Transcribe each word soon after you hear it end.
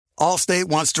Allstate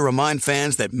wants to remind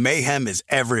fans that mayhem is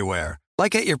everywhere,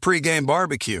 like at your pregame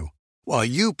barbecue. While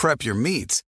you prep your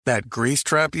meats, that grease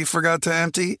trap you forgot to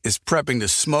empty is prepping to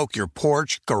smoke your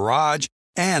porch, garage,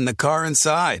 and the car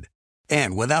inside.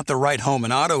 And without the right home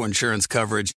and auto insurance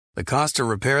coverage, the cost to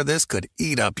repair this could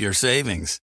eat up your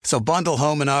savings. So bundle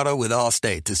home and auto with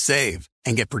Allstate to save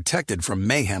and get protected from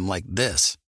mayhem like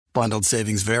this. Bundled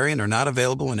savings vary and are not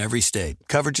available in every state.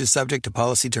 Coverage is subject to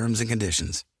policy terms and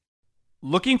conditions.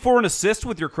 Looking for an assist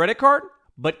with your credit card,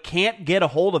 but can't get a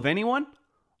hold of anyone?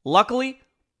 Luckily,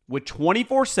 with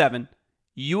 24/7,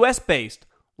 U.S.-based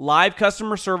live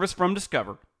customer service from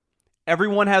Discover,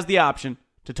 everyone has the option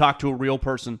to talk to a real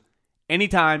person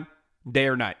anytime, day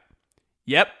or night.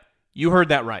 Yep, you heard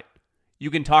that right. You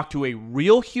can talk to a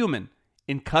real human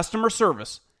in customer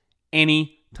service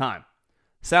anytime.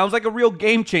 Sounds like a real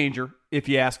game changer if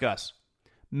you ask us.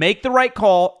 Make the right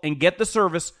call and get the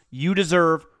service you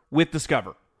deserve with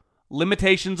Discover.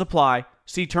 Limitations apply.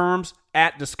 See terms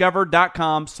at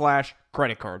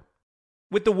discover.com/creditcard.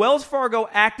 With the Wells Fargo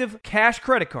Active Cash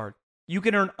Credit Card, you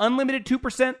can earn unlimited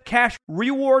 2% cash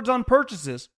rewards on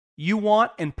purchases you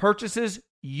want and purchases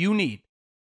you need.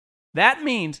 That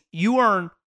means you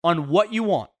earn on what you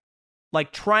want,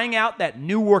 like trying out that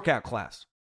new workout class,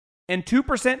 and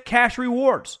 2% cash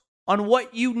rewards on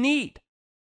what you need,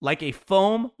 like a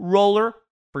foam roller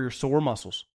for your sore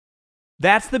muscles.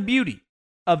 That's the beauty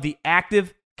of the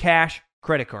Active Cash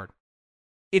Credit Card.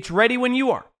 It's ready when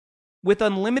you are, with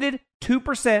unlimited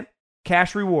 2%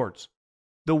 cash rewards.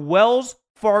 The Wells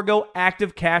Fargo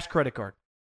Active Cash Credit Card.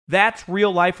 That's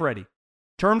real life ready.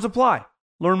 Terms apply.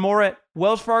 Learn more at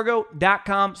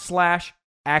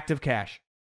wellsfargo.com/activecash.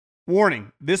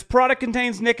 Warning, this product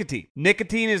contains nicotine.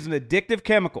 Nicotine is an addictive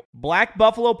chemical. Black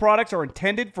Buffalo products are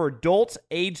intended for adults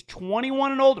aged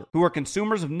 21 and older who are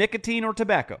consumers of nicotine or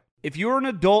tobacco. If you're an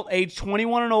adult aged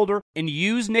 21 and older and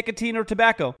use nicotine or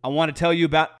tobacco, I want to tell you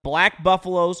about Black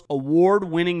Buffalo's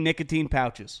award-winning nicotine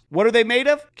pouches. What are they made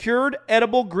of? Cured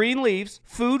edible green leaves,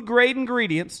 food-grade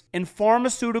ingredients, and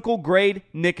pharmaceutical-grade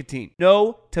nicotine.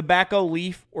 No tobacco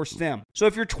leaf or stem. So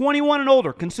if you're 21 and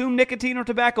older, consume nicotine or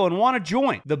tobacco, and want to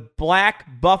join the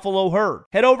Black Buffalo herd,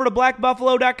 head over to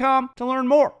blackbuffalo.com to learn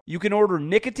more. You can order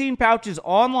nicotine pouches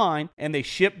online, and they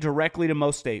ship directly to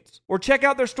most states. Or check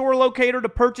out their store locator to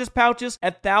purchase pouches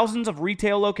at thousands of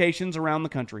retail locations around the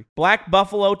country. Black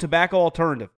Buffalo Tobacco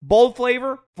Alternative. Bold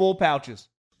flavor, full pouches.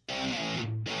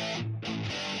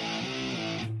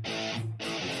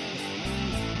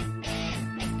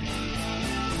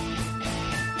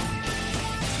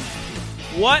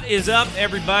 What is up,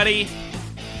 everybody?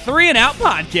 3 and Out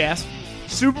podcast.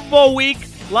 Super Bowl week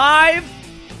live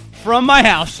from my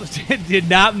house. Did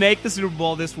not make the Super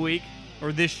Bowl this week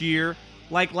or this year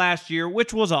like last year,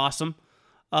 which was awesome.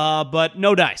 But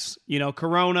no dice. You know,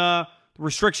 Corona,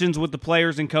 restrictions with the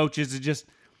players and coaches,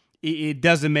 it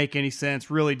doesn't make any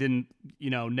sense. Really didn't,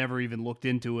 never even looked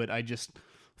into it. I just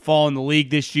following the league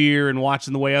this year and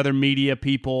watching the way other media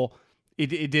people, it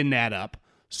didn't add up.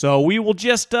 So we will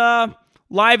just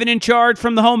live and in charge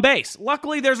from the home base.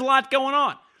 Luckily, there's a lot going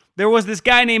on. There was this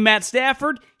guy named Matt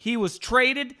Stafford. He was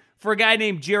traded for a guy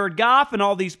named Jared Goff and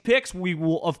all these picks. We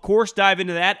will, of course, dive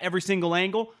into that every single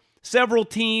angle. Several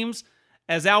teams,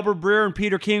 as Albert Breer and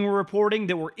Peter King were reporting,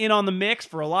 that were in on the mix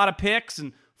for a lot of picks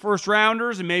and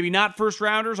first-rounders and maybe not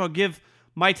first-rounders. I'll give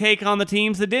my take on the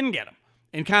teams that didn't get them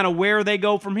and kind of where they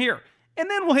go from here. And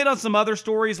then we'll hit on some other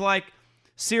stories like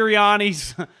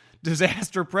Sirianni's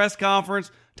disaster press conference.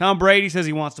 Tom Brady says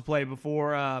he wants to play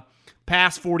before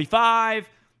past 45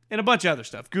 and a bunch of other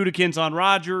stuff. Gutekunst on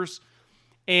Rodgers.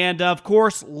 And, of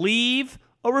course, leave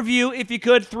a review, if you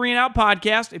could, 3 and Out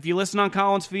podcast. If you listen on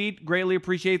Colin's feed, greatly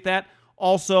appreciate that.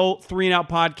 Also, 3 and Out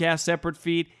podcast, separate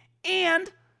feed,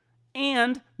 and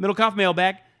Middlecoff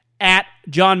Mailbag at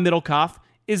John Middlecoff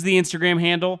is the Instagram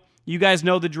handle. You guys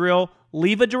know the drill.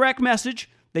 Leave a direct message.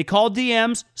 They call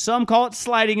DMs. Some call it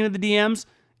sliding into the DMs,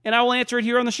 and I will answer it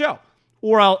here on the show.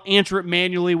 Or I'll answer it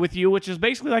manually with you, which is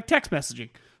basically like text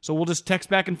messaging. So we'll just text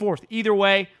back and forth. Either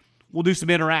way, we'll do some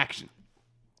interaction.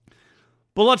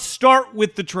 But let's start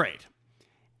with the trade.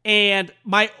 And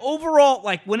my overall,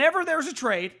 whenever there's a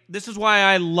trade, this is why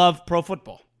I love pro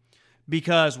football.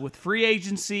 Because with free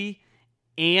agency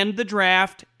and the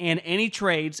draft and any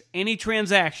trades, any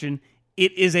transaction,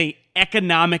 it is an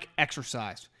economic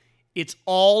exercise. It's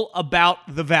all about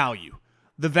the value.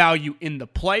 The value in the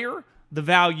player, the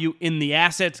value in the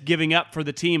assets giving up for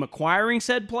the team acquiring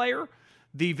said player,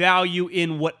 the value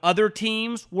in what other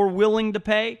teams were willing to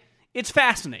pay. It's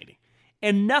fascinating.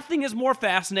 And nothing is more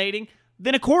fascinating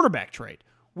than a quarterback trade.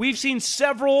 We've seen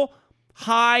several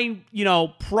high,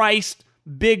 priced,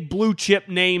 big blue chip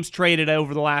names traded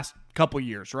over the last couple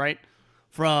years, right?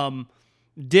 From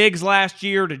Diggs last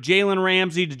year to Jalen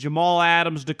Ramsey to Jamal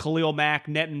Adams to Khalil Mack,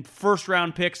 netting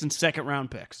first-round picks and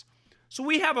second-round picks. So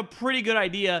we have a pretty good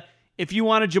idea, if you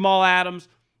want a Jamal Adams,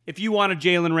 if you want a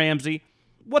Jalen Ramsey,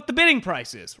 what the bidding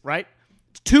price is, right?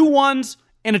 It's 2 1s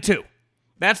and a 2.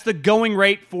 That's the going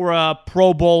rate for a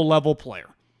Pro Bowl level player.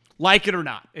 Like it or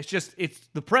not. It's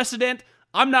the precedent.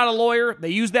 I'm not a lawyer. They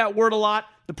use that word a lot.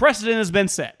 The precedent has been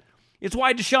set. It's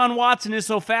why Deshaun Watson is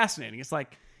so fascinating. It's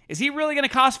like, is he really going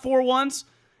to cost 4 1s?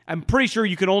 I'm pretty sure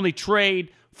you can only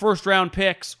trade first-round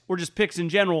picks or just picks in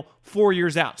general 4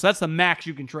 years out. So that's the max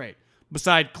you can trade,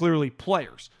 beside clearly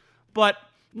players. But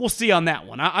we'll see on that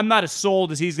one. I'm not as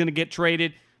sold as he's going to get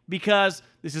traded because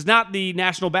this is not the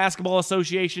National Basketball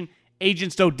Association.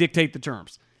 Agents don't dictate the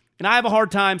terms. And I have a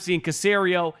hard time seeing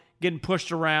Caserio getting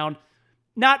pushed around,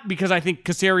 not because I think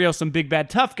Casario's some big, bad,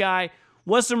 tough guy.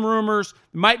 Was some rumors.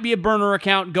 There might be a burner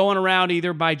account going around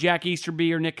either by Jack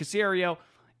Easterby or Nick Caserio.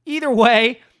 Either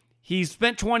way, he's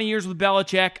spent 20 years with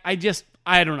Belichick.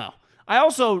 I don't know. I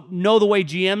also know the way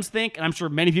GMs think, and I'm sure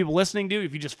many people listening do,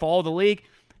 if you just follow the league.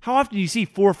 How often do you see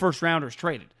 4 first-rounders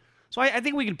traded? So I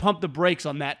think we can pump the brakes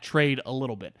on that trade a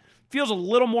little bit. Feels a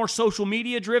little more social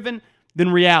media-driven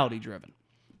than reality-driven.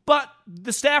 But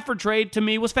the Stafford trade, to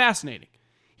me, was fascinating.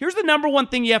 Here's the number one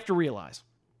thing you have to realize.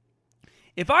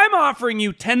 If I'm offering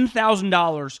you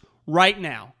 $10,000 right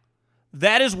now,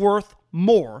 that is worth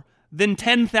more than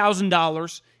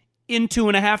 $10,000 in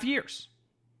 2.5 years.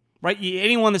 Right?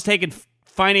 Anyone that's taken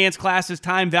finance classes,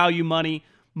 time, value, money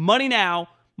now,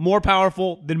 more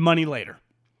powerful than money later.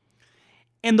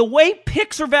 And the way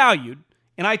picks are valued,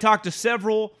 and I talked to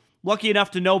several, lucky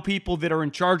enough to know people that are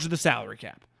in charge of the salary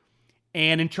cap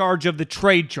and in charge of the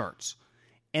trade charts.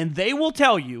 And they will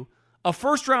tell you a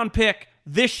first-round pick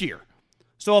this year.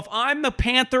 So if I'm the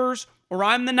Panthers or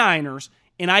I'm the Niners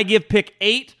and I give pick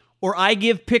 8 or I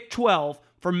give pick 12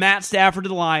 for Matt Stafford to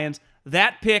the Lions,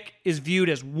 that pick is viewed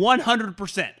as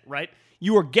 100%, right?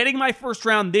 You are getting my first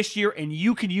round this year and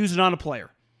you can use it on a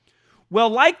player. Well,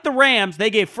 like the Rams,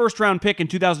 they gave first-round pick in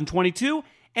 2022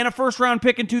 and a first-round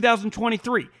pick in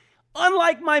 2023.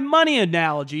 Unlike my money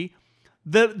analogy,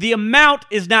 the amount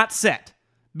is not set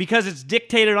because it's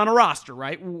dictated on a roster,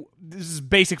 right? This is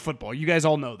basic football. You guys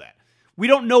all know that. We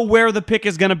don't know where the pick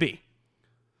is going to be.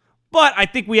 But I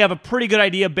think we have a pretty good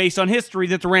idea based on history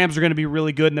that the Rams are going to be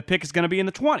really good and the pick is going to be in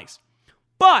the 20s.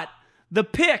 But the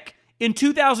pick in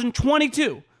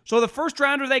 2022, so the first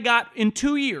rounder they got in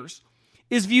 2 years,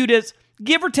 is viewed as,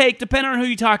 give or take, depending on who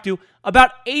you talk to,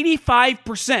 about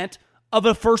 85% of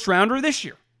a first rounder this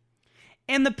year.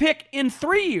 And the pick in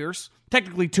 3 years,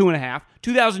 technically 2.5,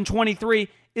 2023,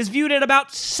 is viewed at about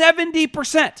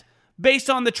 70% based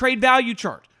on the trade value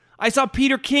chart. I saw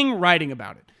Peter King writing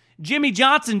about it. Jimmy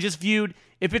Johnson just viewed,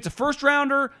 if it's a first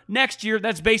rounder next year,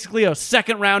 that's basically a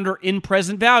second rounder in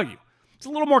present value. It's a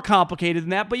little more complicated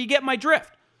than that, but you get my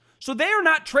drift. So they are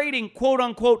not trading, quote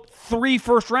unquote, 3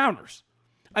 first rounders.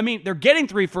 I mean, they're getting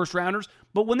 3 first rounders,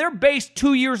 but when they're based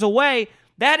 2 years away,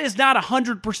 that is not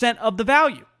 100% of the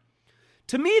value.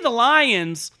 To me, the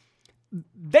Lions,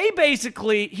 they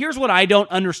basically, here's what I don't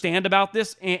understand about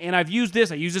this, and I've used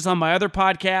this, I use this on my other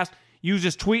podcast, use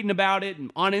this tweeting about it,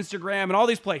 and on Instagram, and all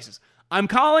these places. I'm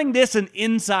calling this an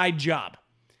inside job.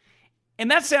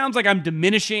 And that sounds like I'm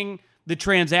diminishing the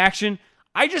transaction.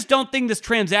 I just don't think this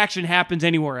transaction happens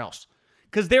anywhere else.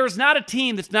 Because there is not a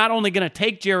team that's not only going to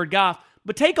take Jared Goff,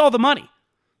 but take all the money.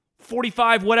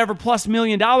 45 whatever plus $1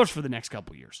 million for the next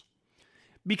couple years.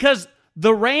 Because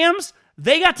the Rams,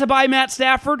 they got to buy Matt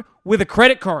Stafford with a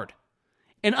credit card.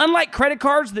 And unlike credit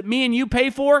cards that me and you pay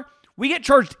for, we get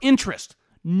charged interest.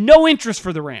 No interest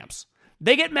for the Rams.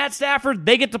 They get Matt Stafford,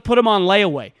 they get to put him on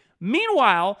layaway.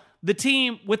 Meanwhile, the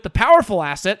team with the powerful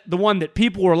asset, the one that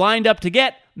people were lined up to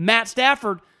get, Matt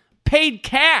Stafford, paid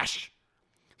cash.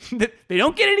 They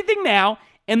don't get anything now,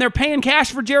 and they're paying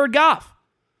cash for Jared Goff.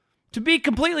 To be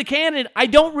completely candid, I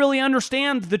don't really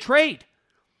understand the trade.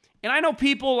 And I know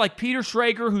people like Peter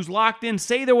Schrager, who's locked in,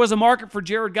 say there was a market for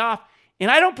Jared Goff, and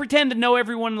I don't pretend to know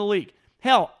everyone in the league.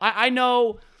 Hell, I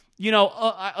know,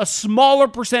 a smaller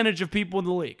percentage of people in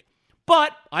the league.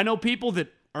 But I know people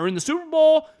that are in the Super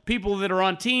Bowl, people that are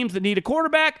on teams that need a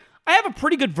quarterback. I have a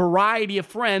pretty good variety of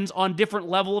friends on different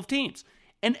level of teams.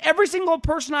 And every single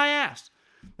person I asked,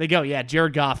 they go, yeah,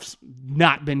 Jared Goff's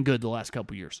not been good the last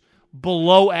couple years.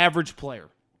 Below average player.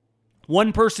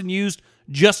 One person used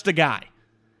just a guy.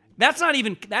 That's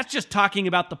just talking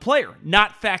about the player,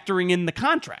 not factoring in the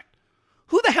contract.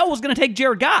 Who the hell was going to take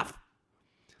Jared Goff?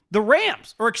 The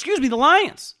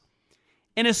Lions.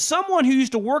 And as someone who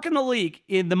used to work in the league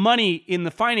in the money in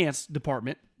the finance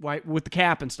department, right, with the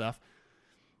cap and stuff,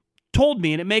 told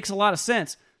me, and it makes a lot of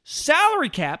sense, salary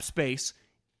cap space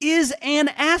is an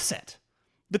asset.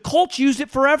 The Colts used it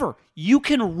forever. You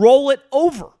can roll it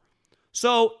over.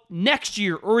 So next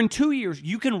year or in 2 years,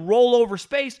 you can roll over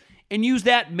space and use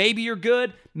that. Maybe you're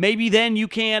good. Maybe then you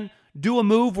can do a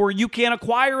move where you can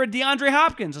acquire a DeAndre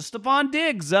Hopkins, a Stephon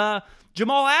Diggs,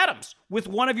 Jamal Adams with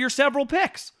one of your several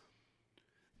picks.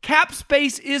 Cap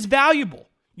space is valuable.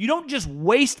 You don't just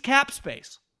waste cap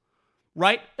space,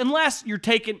 right? Unless you're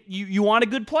taking, you want a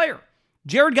good player.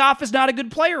 Jared Goff is not a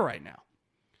good player right now.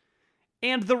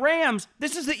 And the Rams,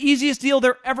 this is the easiest deal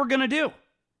they're ever going to do.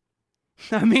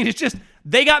 I mean, it's just,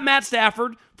 they got Matt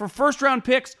Stafford for first-round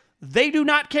picks they do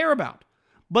not care about.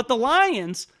 But the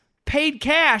Lions paid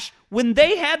cash when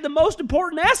they had the most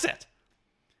important asset.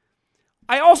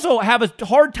 I also have a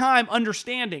hard time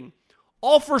understanding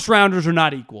all first-rounders are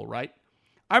not equal, right?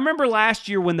 I remember last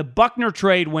year when the Buckner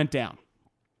trade went down.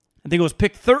 I think it was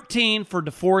pick 13 for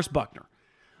DeForest Buckner.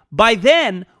 By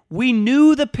then, we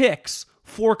knew the picks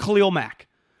for Khalil Mack.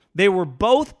 They were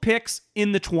both picks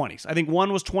in the 20s. I think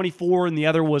one was 24 and the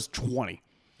other was 20.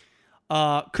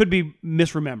 Could be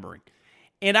misremembering.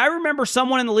 And I remember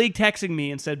someone in the league texting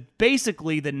me and said,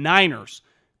 basically, the Niners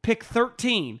pick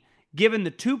 13, given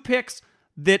the two picks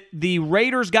that the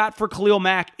Raiders got for Khalil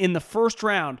Mack in the first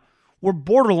round, were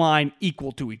borderline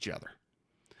equal to each other.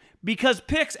 Because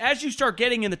picks, as you start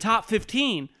getting in the top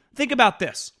 15, think about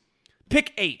this.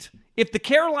 Pick 8. If the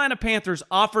Carolina Panthers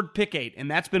offered pick 8,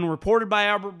 and that's been reported by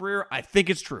Albert Breer, I think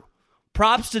it's true.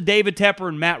 Props to David Tepper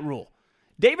and Matt Rule.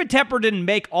 David Tepper didn't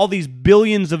make all these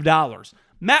billions of dollars.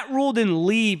 Matt Rule didn't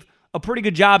leave a pretty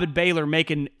good job at Baylor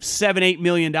making $7-8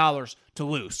 million to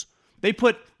lose. They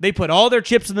put all their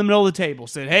chips in the middle of the table.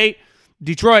 Said, hey,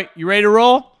 Detroit, you ready to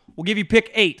roll? We'll give you pick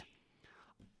 8.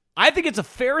 I think it's a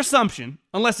fair assumption,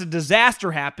 unless a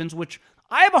disaster happens, which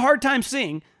I have a hard time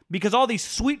seeing because all these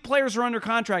sweet players are under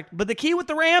contract. But the key with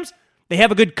the Rams, they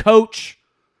have a good coach.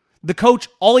 The coach,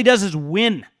 all he does is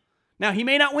win. Now, he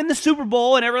may not win the Super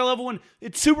Bowl and every level when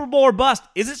it's Super Bowl or bust.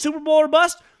 Is it Super Bowl or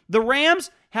bust? The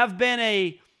Rams have been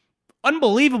a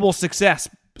unbelievable success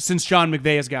since Sean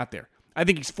McVay has got there. I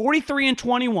think he's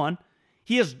 43-21.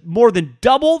 He has more than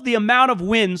double the amount of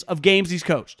wins of games he's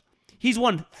coached. He's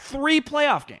won 3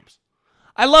 playoff games.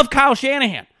 I love Kyle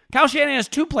Shanahan. Kyle Shanahan has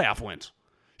 2 playoff wins.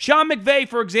 Sean McVay,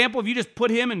 for example, if you just put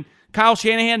him and Kyle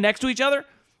Shanahan next to each other,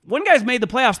 one guy's made the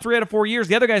playoffs 3 out of 4 years.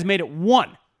 The other guy's made it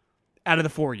 1 out of the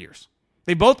 4 years.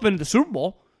 They've both been to the Super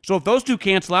Bowl. So if those two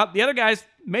cancel out, the other guy's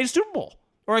made a Super Bowl.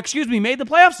 Or, made the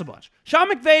playoffs a bunch. Sean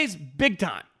McVay's big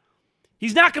time.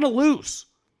 He's not going to lose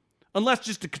unless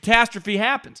just a catastrophe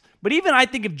happens. But even I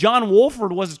think if John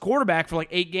Wolford was his quarterback for like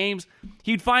 8 games,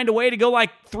 he'd find a way to go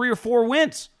like 3 or 4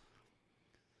 wins.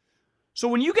 So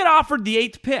when you get offered the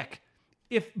 8th pick,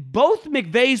 if both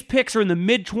McVay's picks are in the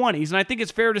mid-20s, and I think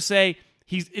it's fair to say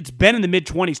it's been in the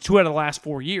mid-20s 2 out of the last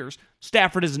 4 years,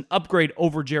 Stafford is an upgrade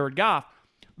over Jared Goff,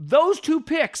 those 2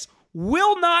 picks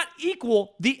will not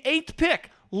equal the 8th pick,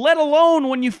 let alone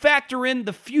when you factor in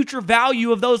the future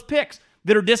value of those picks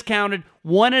that are discounted,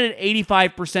 one at an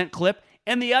 85% clip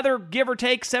and the other, give or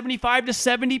take, 75 to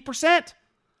 70%.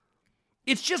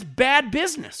 It's just bad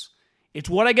business. It's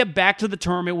what I get back to the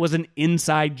term, it was an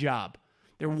inside job.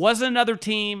 There wasn't another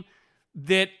team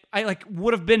that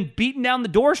would have been beating down the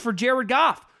doors for Jared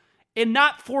Goff and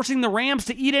not forcing the Rams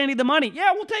to eat any of the money.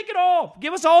 Yeah, we'll take it all.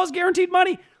 Give us all his guaranteed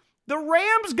money. The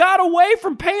Rams got away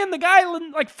from paying the guy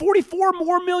like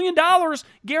 $44 million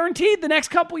guaranteed the next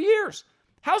couple years.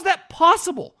 How's that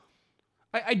possible?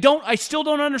 I still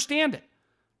don't understand it.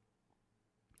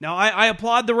 Now, I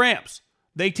applaud the Rams.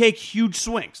 They take huge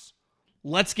swings.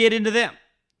 Let's get into them.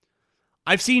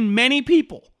 I've seen many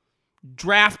people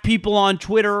draft people on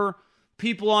Twitter,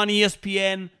 people on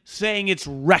ESPN saying it's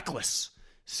reckless,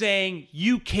 saying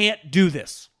you can't do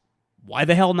this. Why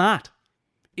the hell not?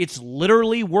 It's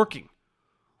literally working.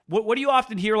 What do you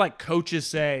often hear like coaches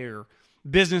say or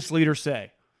business leaders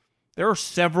say? There are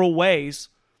several ways,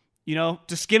 to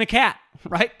skin a cat,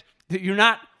 right?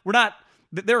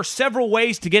 There are several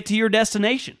ways to get to your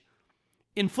destination.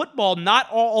 In football, not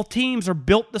all teams are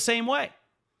built the same way.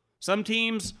 Some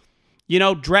teams,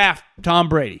 draft Tom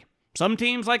Brady. Some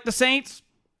teams, like the Saints,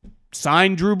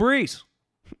 sign Drew Brees.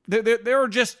 There are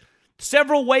just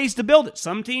several ways to build it.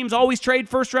 Some teams always trade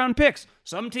first-round picks.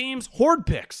 Some teams hoard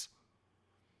picks.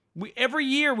 Every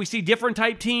year we see different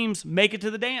type teams make it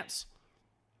to the dance.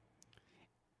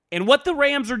 And what the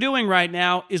Rams are doing right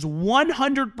now is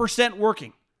 100%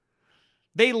 working.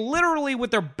 They literally,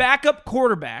 with their backup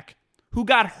quarterback, who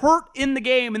got hurt in the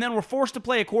game and then were forced to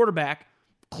play a quarterback,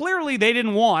 clearly they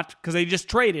didn't want because they just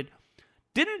traded,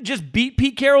 didn't just beat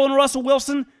Pete Carroll and Russell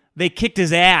Wilson, they kicked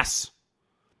his ass.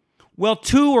 Well,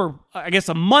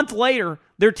 a month later,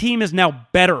 their team is now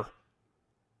better.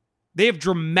 They have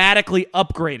dramatically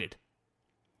upgraded.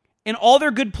 And all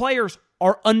their good players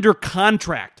are under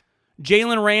contract.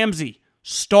 Jalen Ramsey,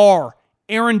 star,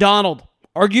 Aaron Donald,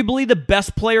 arguably the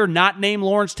best player not named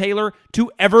Lawrence Taylor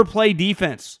to ever play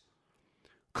defense.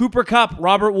 Cooper Kupp,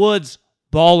 Robert Woods,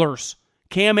 ballers.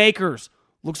 Cam Akers,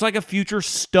 looks like a future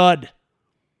stud.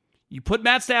 You put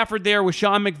Matt Stafford there with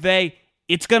Sean McVay,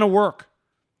 it's going to work.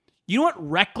 You know what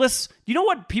reckless? You know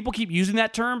what people keep using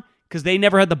that term? Because they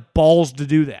never had the balls to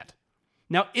do that.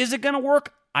 Now, is it going to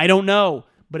work? I don't know.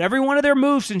 But every one of their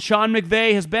moves since Sean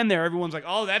McVay has been there, everyone's like,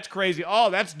 oh, that's crazy. Oh,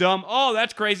 that's dumb. Oh,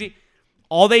 that's crazy.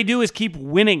 All they do is keep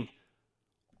winning.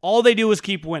 All they do is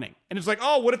keep winning. And it's like,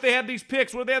 oh, what if they had these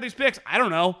picks? What if they had these picks? I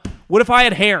don't know. What if I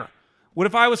had hair? What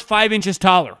if I was 5 inches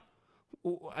taller?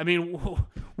 I mean,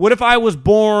 what if I was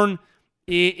born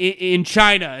in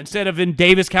China instead of in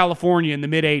Davis, California in the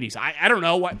mid-'80s? I don't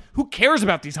know. Who cares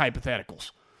about these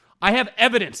hypotheticals? I have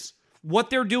evidence. What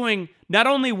they're doing not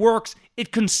only works,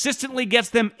 it consistently gets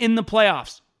them in the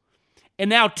playoffs. And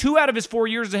now 2 out of his 4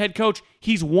 years as a head coach,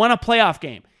 he's won a playoff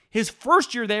game. His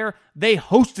first year there, they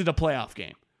hosted a playoff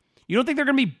game. You don't think they're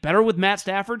going to be better with Matt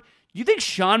Stafford? Do you think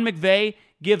Sean McVay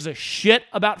gives a shit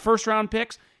about first-round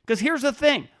picks? Because here's the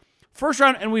thing. First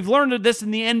round, and we've learned this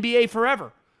in the NBA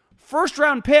forever,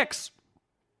 first-round picks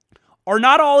are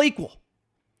not all equal.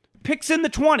 Picks in the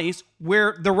 20s,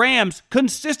 where the Rams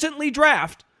consistently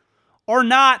draft, are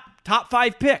not top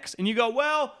 5 picks. And you go,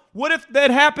 well, what if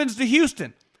that happens to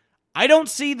Houston? I don't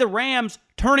see the Rams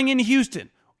turning into Houston.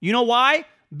 You know why?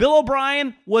 Bill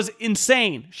O'Brien was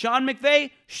insane. Sean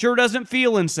McVay sure doesn't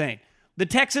feel insane. The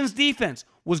Texans' defense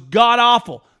was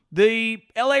god-awful. The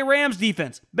LA Rams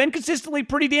defense, been consistently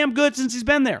pretty damn good since he's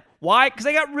been there. Why? Because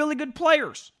they got really good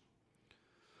players.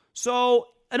 So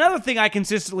another thing I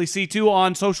consistently see, too,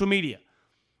 on social media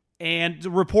and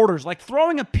reporters, like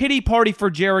throwing a pity party for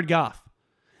Jared Goff.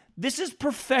 This is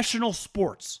professional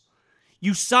sports.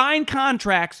 You sign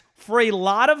contracts for a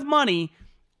lot of money.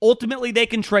 Ultimately, they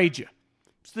can trade you.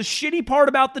 It's the shitty part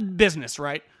about the business,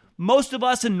 right? Most of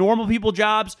us in normal people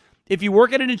jobs, if you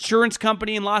work at an insurance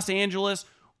company in Los Angeles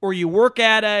or you work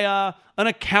at an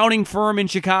accounting firm in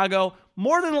Chicago,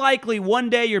 more than likely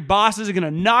one day your bosses are going to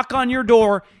knock on your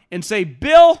door and say,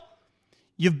 Bill,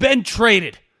 you've been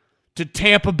traded to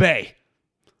Tampa Bay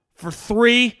for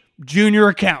 3 junior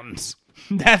accountants.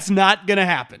 That's not going to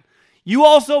happen. You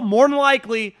also, more than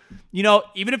likely,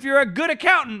 even if you're a good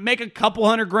accountant, make a couple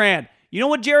 $100,000. You know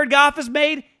what Jared Goff has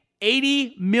made?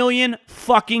 $80 million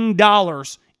fucking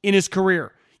dollars in his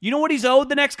career. You know what he's owed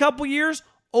the next couple years?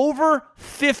 Over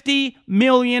 $50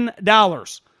 million.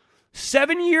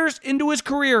 7 years into his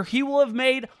career, he will have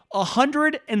made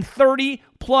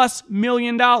 $130+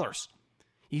 million.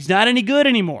 He's not any good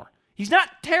anymore. He's not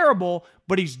terrible,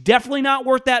 but he's definitely not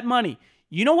worth that money.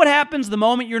 You know what happens the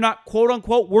moment you're not,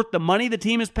 quote-unquote, worth the money the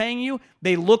team is paying you?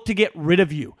 They look to get rid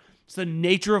of you. It's the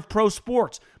nature of pro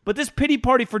sports. But this pity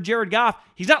party for Jared Goff,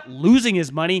 he's not losing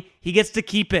his money. He gets to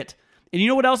keep it. And you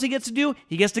know what else he gets to do?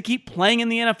 He gets to keep playing in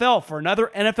the NFL for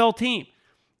another NFL team.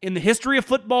 In the history of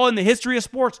football, in the history of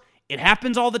sports, it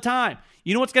happens all the time.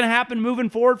 You know what's going to happen moving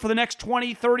forward for the next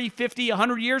 20, 30, 50,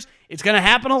 100 years? It's going to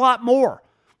happen a lot more.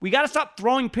 We got to stop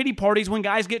throwing pity parties when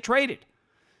guys get traded.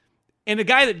 And the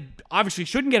guy that obviously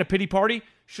shouldn't get a pity party,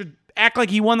 should act like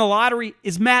he won the lottery,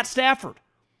 is Matt Stafford.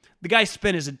 The guy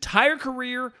spent his entire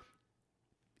career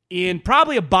in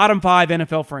probably a bottom 5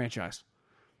 NFL franchise.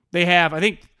 They have, I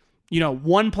think,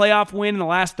 one playoff win in the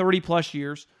last 30+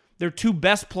 years. Their 2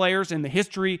 best players in the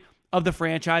history of the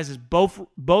franchise is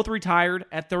both retired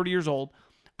at 30 years old.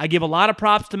 I give a lot of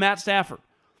props to Matt Stafford.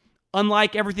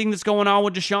 Unlike everything that's going on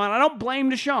with Deshaun, I don't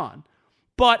blame Deshaun,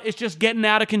 but it's just getting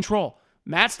out of control.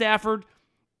 Matt Stafford,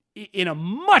 in a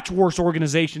much worse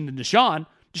organization than Deshaun.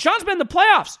 Deshaun's been in the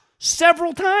playoffs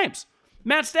several times.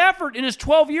 Matt Stafford, in his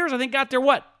 12 years, I think got there,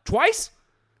 twice?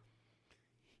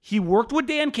 He worked with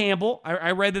Dan Campbell.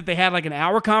 I read that they had like an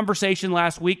hour conversation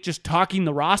last week just talking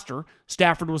the roster.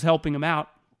 Stafford was helping him out.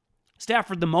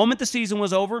 Stafford, the moment the season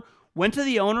was over, went to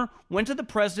the owner, went to the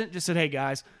president, just said, hey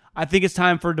guys, I think it's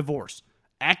time for a divorce.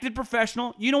 Acted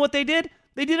professional. You know what they did?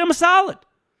 They did him a solid.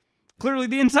 Clearly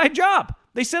the inside job.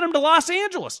 They sent him to Los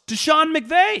Angeles, to Sean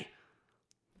McVay.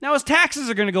 Now his taxes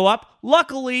are going to go up.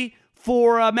 Luckily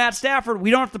for Matt Stafford,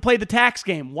 we don't have to play the tax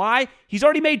game. Why? He's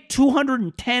already made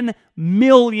 $210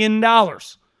 million.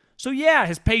 So yeah,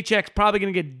 his paycheck's probably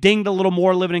going to get dinged a little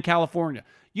more living in California.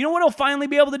 You know what he'll finally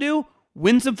be able to do?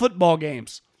 Win some football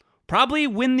games. Probably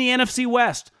win the NFC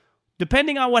West.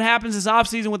 Depending on what happens this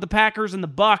offseason with the Packers and the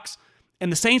Bucs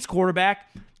and the Saints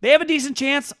quarterback, they have a decent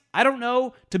chance, I don't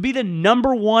know, to be the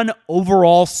number 1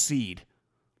 overall seed.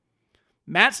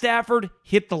 Matt Stafford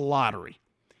hit the lottery.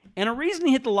 And a reason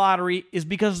he hit the lottery is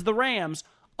because the Rams,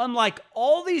 unlike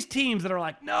all these teams that are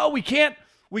like, no, we can't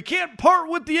part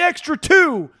with the extra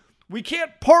 2. We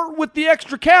can't part with the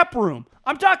extra cap room.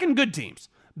 I'm talking good teams.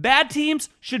 Bad teams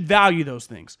should value those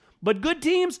things. But good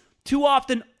teams too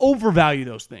often overvalue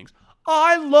those things.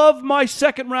 I love my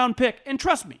second-round pick. And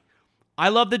trust me, I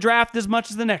love the draft as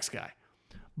much as the next guy.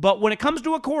 But when it comes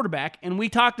to a quarterback, and we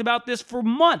talked about this for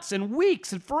months and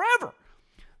weeks and forever,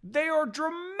 they are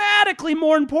dramatically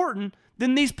more important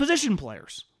than these position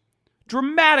players.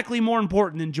 Dramatically more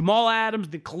important than Jamal Adams,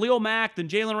 than Khalil Mack, than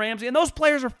Jalen Ramsey. And those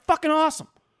players are fucking awesome.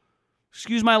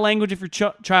 Excuse my language if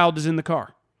your child is in the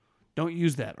car. Don't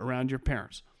use that around your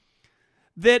parents.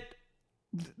 That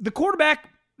the quarterback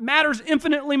matters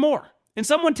infinitely more. And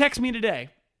someone texted me today,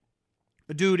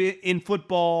 a dude in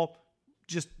football,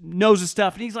 just knows his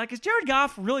stuff. And he's like, is Jared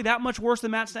Goff really that much worse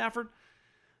than Matt Stafford? I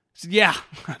said, yeah.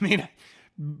 I mean,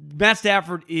 Matt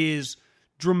Stafford is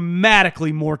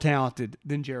dramatically more talented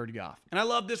than Jared Goff. And I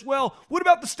love this. Well, what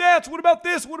about the stats? What about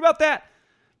this? What about that?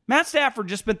 Matt Stafford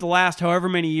just spent the last however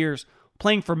many years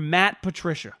playing for Matt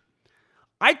Patricia.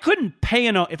 I couldn't pay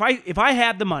if I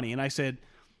had the money and I said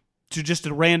to just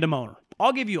a random owner,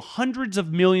 I'll give you hundreds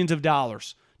of millions of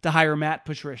dollars to hire Matt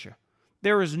Patricia.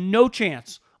 There is no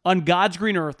chance on God's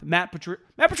green earth Matt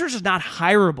Patricia's not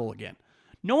hireable again.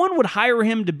 No one would hire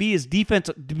him to be an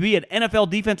NFL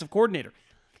defensive coordinator.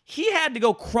 He had to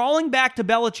go crawling back to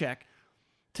Belichick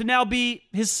to now be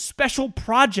his special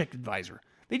project advisor.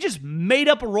 They just made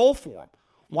up a role for him.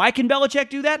 Why can Belichick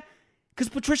do that? Because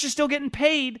Patricia's still getting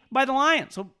paid by the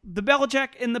Lions. So the Belichick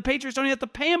and the Patriots don't even have to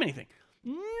pay him anything.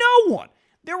 No one.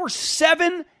 There were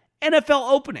 7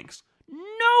 NFL openings.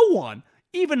 No one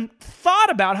even thought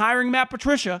about hiring Matt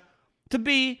Patricia to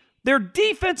be their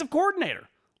defensive coordinator,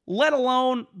 let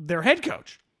alone their head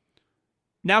coach.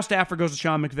 Now Stafford goes to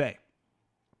Sean McVay.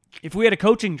 If we had a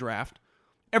coaching draft,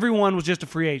 everyone was just a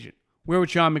free agent. Where would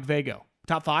Sean McVay go?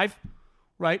 Top 5?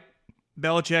 Right?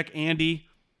 Belichick, Andy.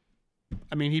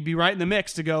 I mean, he'd be right in the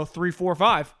mix to go 3, 4,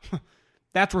 5.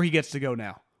 That's where he gets to go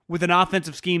now. With an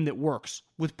offensive scheme that works.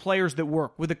 With players that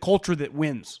work. With a culture that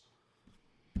wins.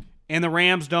 And the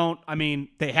Rams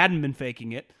they hadn't been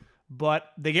faking it,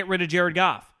 but they get rid of Jared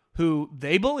Goff, who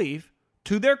they believe,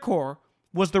 to their core,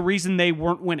 was the reason they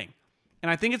weren't winning.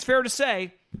 And I think it's fair to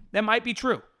say that might be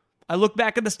true. I look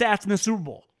back at the stats in the Super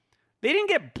Bowl. They didn't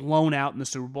get blown out in the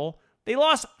Super Bowl. They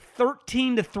lost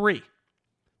 13-3.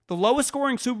 The lowest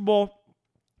scoring Super Bowl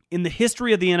in the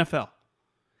history of the NFL.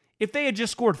 If they had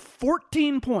just scored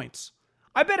 14 points,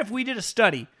 I bet if we did a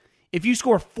study, if you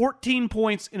score 14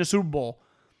 points in a Super Bowl,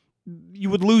 you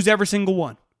would lose every single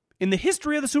one in the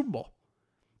history of the Super Bowl.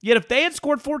 Yet if they had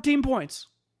scored 14 points,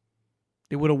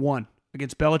 they would have won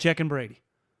against Belichick and Brady.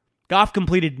 Goff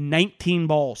completed 19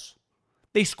 balls.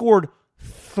 They scored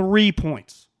 3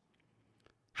 points.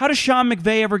 How does Sean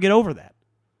McVay ever get over that?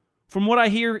 From what I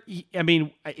hear,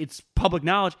 it's public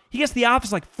knowledge, he gets to the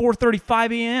office like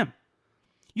 4:35 a.m.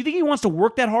 You think he wants to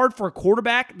work that hard for a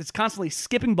quarterback that's constantly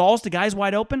skipping balls to guys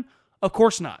wide open? Of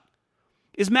course not.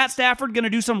 Is Matt Stafford going to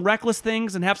do some reckless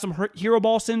things and have some hero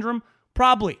ball syndrome?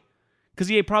 Probably. Because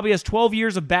he probably has 12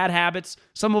 years of bad habits.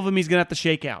 Some of them he's going to have to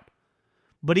shake out.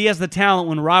 But he has the talent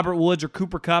when Robert Woods or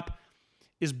Cooper Kupp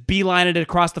is beelining it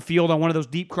across the field on one of those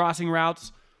deep crossing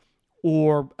routes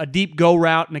or a deep go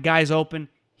route and a guy's open.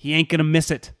 He ain't going to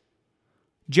miss it.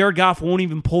 Jared Goff won't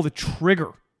even pull the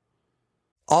trigger.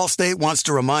 Allstate wants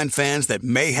to remind fans that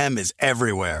mayhem is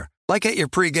everywhere, like at your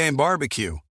pregame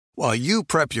barbecue. While you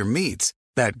prep your meats,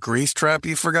 that grease trap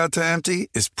you forgot to empty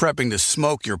is prepping to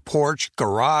smoke your porch,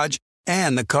 garage,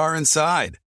 and the car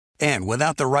inside. And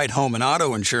without the right home and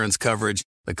auto insurance coverage,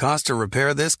 the cost to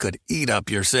repair this could eat up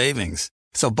your savings.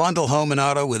 So bundle home and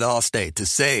auto with Allstate to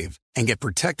save and get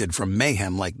protected from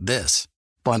mayhem like this.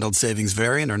 Bundled savings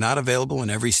vary and are not available in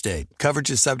every state. Coverage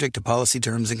is subject to policy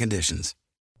terms and conditions.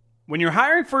 When you're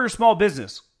hiring for your small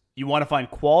business, you want to find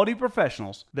quality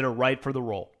professionals that are right for the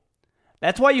role.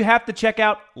 That's why you have to check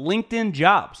out LinkedIn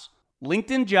Jobs.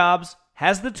 LinkedIn Jobs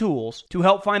has the tools to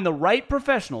help find the right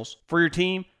professionals for your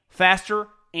team faster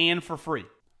and for free.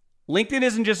 LinkedIn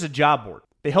isn't just a job board.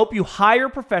 They help you hire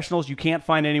professionals you can't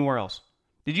find anywhere else.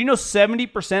 Did you know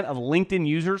 70% of LinkedIn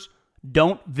users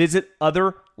don't visit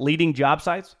other leading job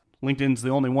sites? LinkedIn's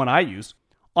the only one I use.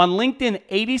 On LinkedIn,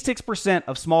 86%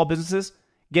 of small businesses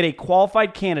get a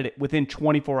qualified candidate within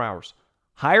 24 hours.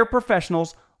 Hire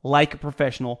professionals like a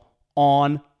professional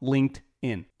on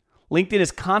LinkedIn. LinkedIn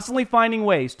is constantly finding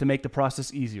ways to make the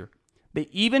process easier. They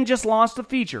even just launched a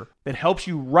feature that helps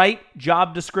you write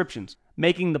job descriptions,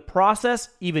 making the process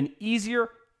even easier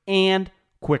and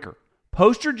quicker.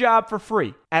 Post your job for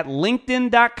free at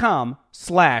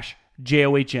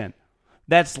linkedin.com/JOHN.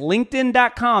 That's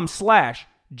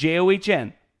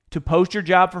linkedin.com/JOHN to post your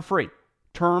job for free.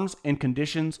 Terms and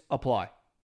conditions apply.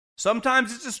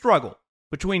 Sometimes it's a struggle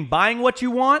between buying what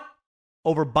you want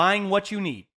over buying what you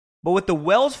need. But with the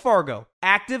Wells Fargo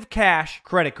Active Cash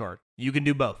Credit Card, you can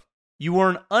do both. You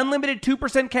earn unlimited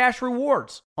 2% cash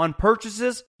rewards on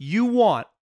purchases you want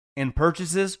and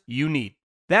purchases you need.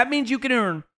 That means you can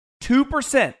earn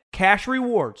 2% cash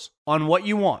rewards on what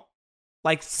you want,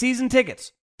 like season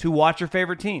tickets to watch your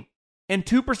favorite team, and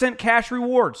 2% cash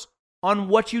rewards on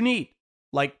what you need,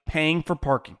 like paying for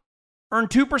parking. Earn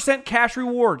 2% cash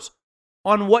rewards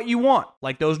on what you want,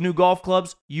 like those new golf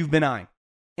clubs you've been eyeing,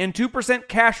 and 2%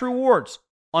 cash rewards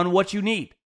on what you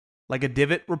need, like a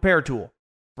divot repair tool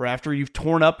for after you've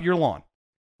torn up your lawn.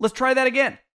 Let's try that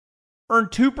again. Earn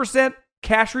 2%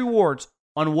 cash rewards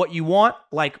on what you want,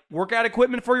 like workout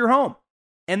equipment for your home,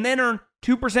 and then earn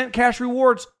 2% cash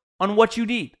rewards on what you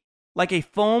need, like a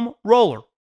foam roller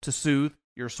to soothe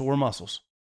your sore muscles.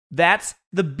 That's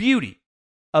the beauty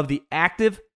of the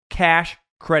Active Cash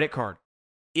Credit Card.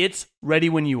 It's ready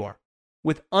when you are.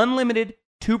 With unlimited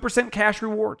 2% cash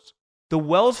rewards, the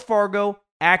Wells Fargo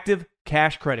Active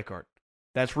Cash Credit Card.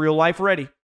 That's real life ready.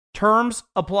 Terms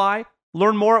apply.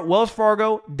 Learn more at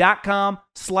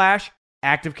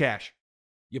wellsfargo.com/activecash.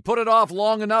 You put it off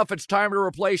long enough, it's time to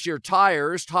replace your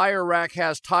tires. Tire Rack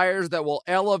has tires that will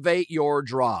elevate your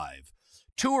drive.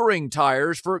 Touring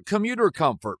tires for commuter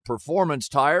comfort, performance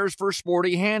tires for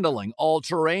sporty handling,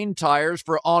 all-terrain tires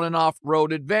for on- and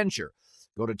off-road adventure.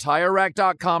 Go to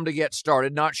TireRack.com to get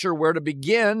started. Not sure where to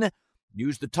begin?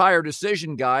 Use the Tire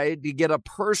Decision Guide to get a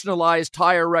personalized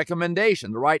tire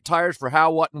recommendation, the right tires for how,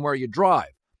 what, and where you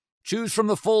drive. Choose from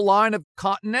the full line of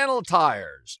Continental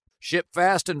tires. Ship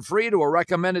fast and free to a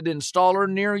recommended installer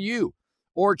near you.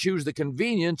 Or choose the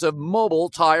convenience of mobile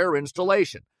tire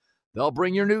installation. They'll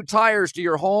bring your new tires to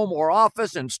your home or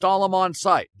office and install them on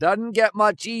site. Doesn't get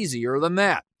much easier than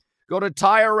that. Go to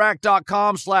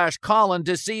TireRack.com/Colin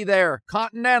to see their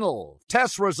Continental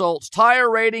test results, tire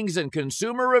ratings, and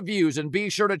consumer reviews, and be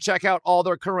sure to check out all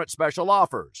their current special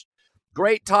offers.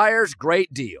 Great tires,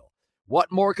 great deal.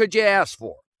 What more could you ask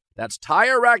for? That's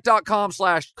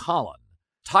TireRack.com/Colin.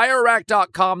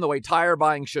 TireRack.com, the way tire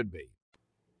buying should be.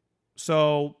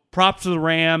 So props to the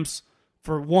Rams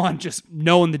for, one, just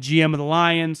knowing the GM of the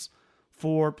Lions,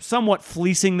 for somewhat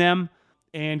fleecing them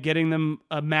and getting them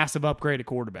a massive upgrade at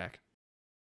quarterback.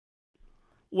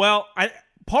 Well,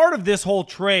 part of this whole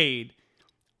trade,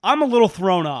 I'm a little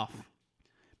thrown off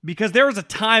because there is a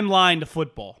timeline to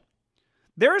football.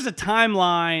 There is a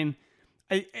timeline,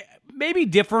 maybe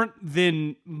different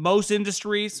than most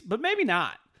industries, but maybe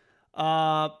not.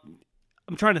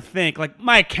 I'm trying to think. Like,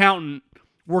 my accountant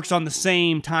works on the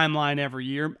same timeline every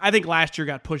year. I think last year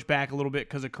got pushed back a little bit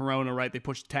because of Corona, right? They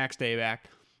pushed the tax day back.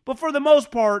 But for the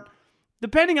most part,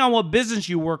 depending on what business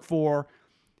you work for,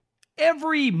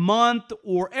 every month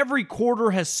or every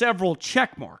quarter has several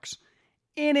check marks.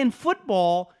 And in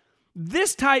football,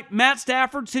 this type Matt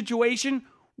Stafford situation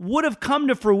would have come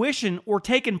to fruition or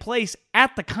taken place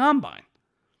at the Combine.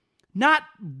 Not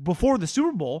before the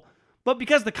Super Bowl, but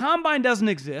because the Combine doesn't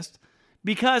exist,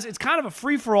 because it's kind of a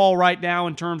free-for-all right now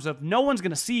in terms of no one's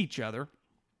going to see each other.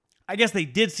 I guess they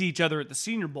did see each other at the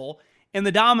Senior Bowl, and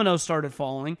the dominoes started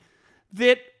falling,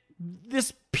 that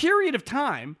this period of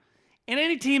time, and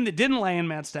any team that didn't land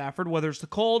Matt Stafford, whether it's the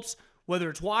Colts, whether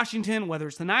it's Washington, whether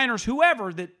it's the Niners,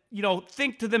 whoever that,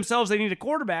 think to themselves they need a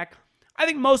quarterback, I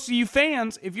think most of you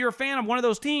fans, if you're a fan of one of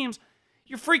those teams,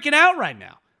 you're freaking out right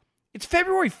now. It's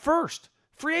February 1st.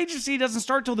 Free agency doesn't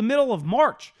start till the middle of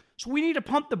March. So we need to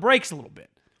pump the brakes a little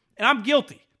bit. And I'm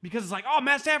guilty because it's like, oh,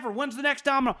 Matt Stafford, when's the next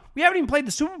domino? We haven't even played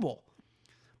the Super Bowl.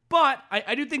 But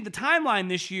I do think the timeline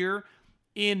this year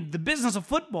in the business of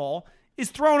football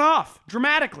is thrown off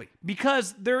dramatically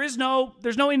because there's no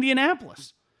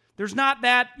Indianapolis. There's not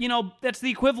that, that's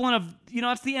the equivalent of,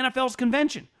 that's the NFL's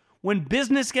convention. When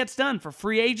business gets done for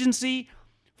free agency,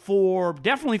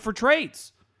 definitely for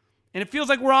trades. And it feels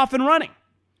like we're off and running.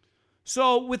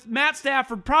 So with Matt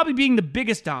Stafford probably being the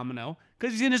biggest domino,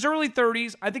 because he's in his early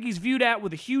 30s, I think he's viewed at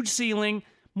with a huge ceiling,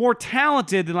 more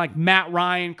talented than like Matt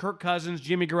Ryan, Kirk Cousins,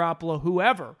 Jimmy Garoppolo,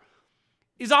 whoever,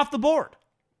 is off the board.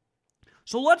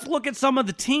 So let's look at some of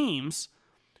the teams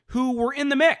who were in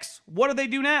the mix. What do they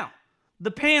do now?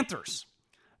 The Panthers.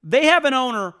 They have an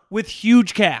owner with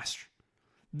huge cash.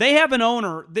 They have an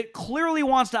owner that clearly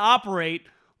wants to operate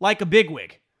like a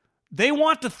bigwig. They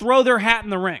want to throw their hat in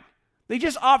the ring. They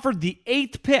just offered the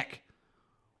 8th pick,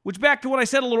 which, back to what I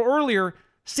said a little earlier,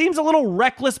 seems a little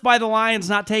reckless by the Lions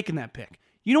not taking that pick.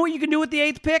 You know what you can do with the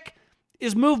 8th pick?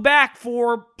 Is move back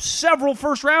for several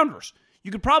first-rounders.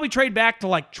 You could probably trade back to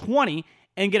like 20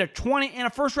 and get a 20 and a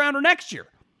first-rounder next year.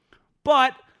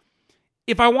 But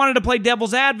if I wanted to play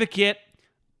devil's advocate,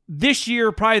 this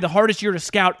year, probably the hardest year to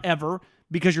scout ever,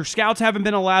 because your scouts haven't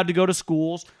been allowed to go to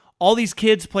schools. All these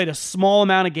kids played a small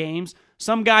amount of games.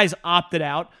 Some guys opted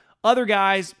out. Other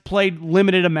guys played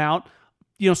limited amount.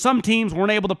 Some teams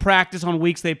weren't able to practice on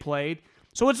weeks they played.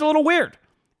 So it's a little weird.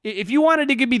 If you wanted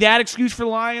to give me that excuse for the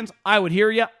Lions, I would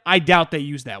hear you. I doubt they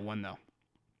use that one, though.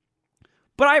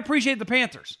 But I appreciate the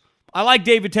Panthers. I like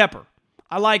David Tepper.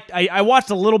 I watched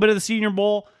a little bit of the Senior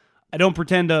Bowl. I don't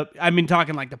pretend to. I've been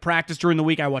talking like the practice during the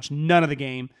week. I watched none of the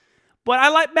game. But I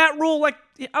like Matt Rule.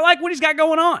 I like what he's got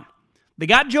going on. They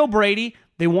got Joe Brady.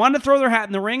 They wanted to throw their hat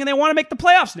in the ring, and they want to make the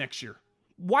playoffs next year.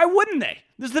 Why wouldn't they?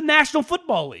 This is the National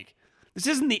Football League. This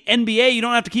isn't the NBA. You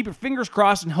don't have to keep your fingers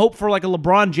crossed and hope for like a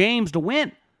LeBron James to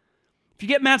win. If you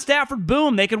get Matt Stafford,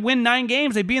 boom, they could win 9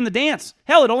 games. They'd be in the dance.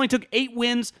 Hell, it only took 8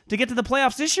 wins to get to the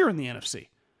playoffs this year in the NFC.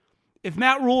 If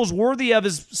Matt Rule's worthy of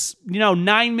his,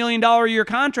 $9 million a year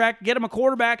contract, get him a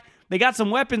quarterback. They got some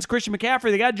weapons, Christian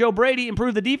McCaffrey. They got Joe Brady,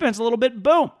 improve the defense a little bit.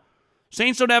 Boom.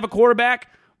 Saints don't have a quarterback.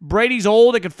 Brady's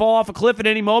old. It could fall off a cliff at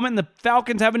any moment, and the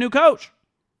Falcons have a new coach.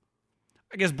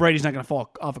 I guess Brady's not going to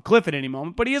fall off a cliff at any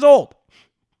moment, but he is old.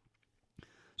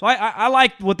 So I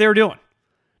like what they're doing.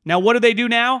 Now, what do they do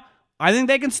now? I think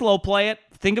they can slow play it,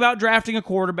 think about drafting a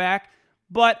quarterback.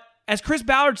 But as Chris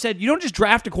Ballard said, you don't just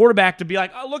draft a quarterback to be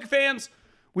like, oh, look, fans,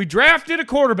 we drafted a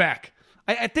quarterback.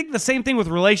 I think the same thing with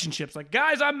relationships. Like,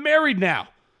 guys, I'm married now.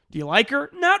 Do you like her?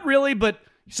 Not really, but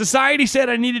society said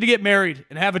I needed to get married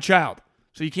and have a child.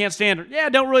 So you can't stand her. Yeah, I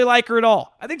don't really like her at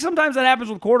all. I think sometimes that happens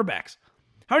with quarterbacks.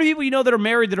 How many people you know that are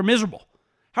married that are miserable?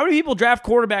 How many people draft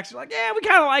quarterbacks that are like, yeah, we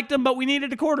kind of liked them, but we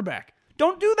needed a quarterback?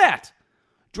 Don't do that.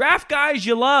 Draft guys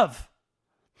you love,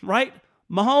 right?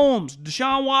 Mahomes,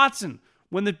 Deshaun Watson,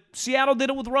 when the Seattle did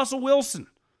it with Russell Wilson.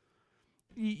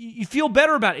 You feel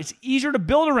better about it. It's easier to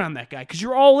build around that guy because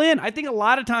you're all in. I think a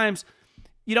lot of times,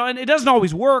 and it doesn't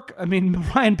always work. I mean,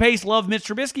 Ryan Pace loved Mitch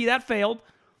Trubisky. That failed.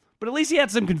 But at least he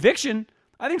had some conviction.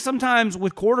 I think sometimes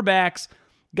with quarterbacks,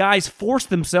 guys force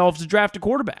themselves to draft a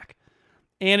quarterback.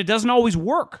 And it doesn't always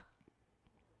work.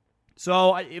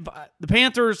 So the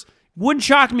Panthers, wouldn't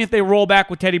shock me if they roll back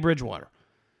with Teddy Bridgewater.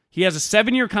 He has a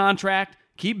 7-year contract.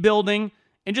 Keep building.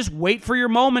 And just wait for your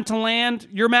moment to land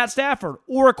your Matt Stafford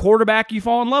or a quarterback you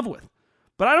fall in love with.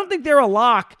 But I don't think they're a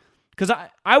lock because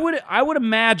I would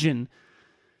imagine,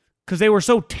 because they were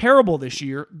so terrible this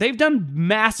year, they've done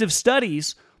massive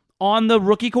studies on the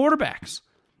rookie quarterbacks.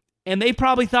 And they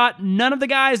probably thought none of the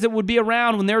guys that would be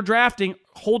around when they're drafting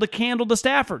hold a candle to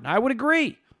Stafford. I would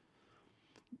agree.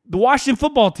 The Washington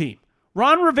football team.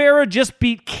 Ron Rivera just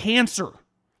beat cancer.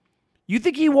 You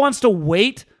think he wants to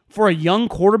wait for a young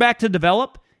quarterback to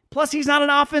develop? Plus, he's not an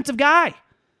offensive guy.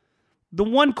 The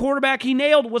one quarterback he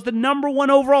nailed was the number 1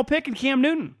 overall pick in Cam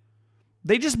Newton.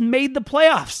 They just made the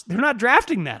playoffs. They're not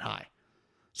drafting that high.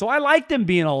 So I like them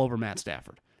being all over Matt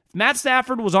Stafford. If Matt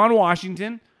Stafford was on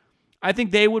Washington, I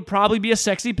think they would probably be a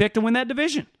sexy pick to win that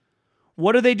division.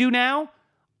 What do they do now?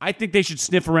 I think they should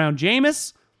sniff around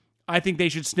Jameis. I think they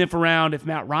should sniff around if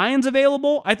Matt Ryan's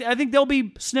available. I think they'll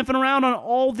be sniffing around on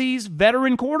all these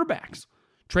veteran quarterbacks.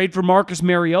 Trade for Marcus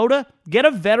Mariota. Get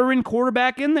a veteran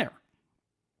quarterback in there.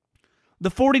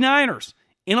 The 49ers,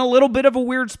 in a little bit of a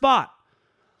weird spot.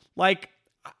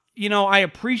 I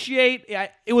appreciate,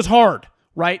 it was hard,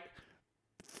 right?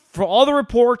 For all the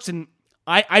reports, and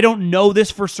I don't know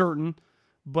this for certain,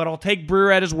 but I'll take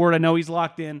Breer at his word. I know he's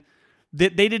locked in.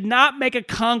 That they did not make a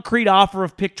concrete offer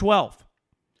of pick 12.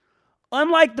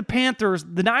 Unlike the Panthers,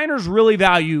 the Niners really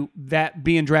value that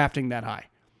being drafting that high.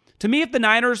 To me, if the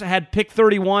Niners had pick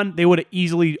 31, they would have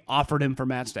easily offered him for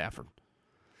Matt Stafford.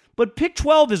 But pick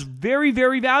 12 is very,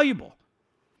 very valuable.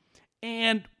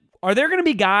 And are there going to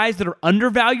be guys that are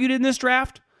undervalued in this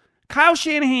draft? Kyle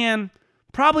Shanahan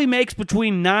probably makes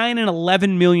between $9 and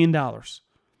 $11 million.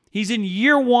 He's in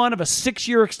year 1 of a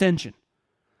 6-year extension.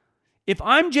 If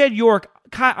I'm Jed York,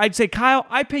 I'd say, Kyle,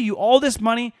 I pay you all this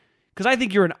money because I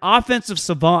think you're an offensive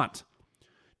savant.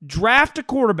 Draft a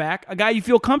quarterback, a guy you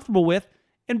feel comfortable with,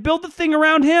 and build the thing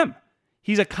around him.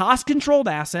 He's a cost-controlled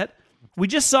asset. We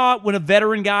just saw it when a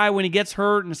veteran guy, when he gets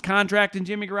hurt and his contract in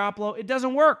Jimmy Garoppolo, it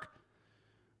doesn't work.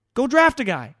 Go draft a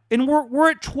guy. And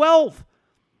we're at 12.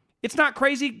 It's not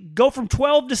crazy. Go from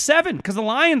 12 to 7 because the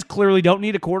Lions clearly don't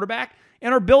need a quarterback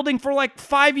and are building for like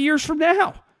 5 years from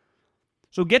now.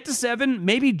 So get to 7.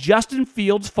 Maybe Justin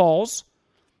Fields falls.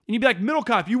 And you'd be like,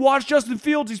 Middlecoff, you watch Justin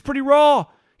Fields. He's pretty raw.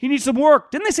 He needs some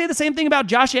work. Didn't they say the same thing about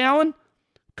Josh Allen?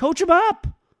 Coach him up.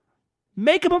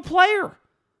 Make him a player.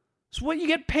 It's what you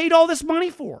get paid all this money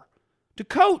for. To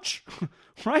coach.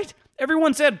 Right?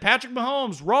 Everyone said Patrick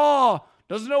Mahomes, raw,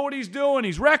 doesn't know what he's doing.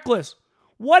 He's reckless.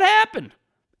 What happened?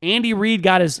 Andy Reid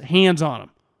got his hands on him.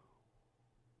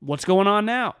 What's going on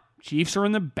now? Chiefs are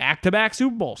in the back-to-back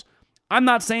Super Bowls. I'm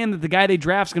not saying that the guy they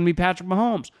draft is going to be Patrick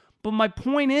Mahomes, but my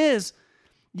point is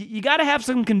you got to have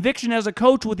some conviction as a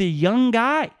coach with a young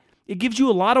guy. It gives you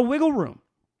a lot of wiggle room.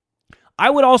 I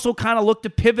would also kind of look to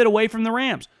pivot away from the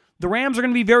Rams. The Rams are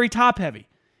going to be very top-heavy.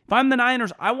 If I'm the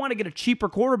Niners, I want to get a cheaper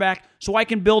quarterback so I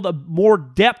can build a more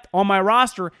depth on my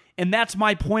roster, and that's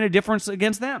my point of difference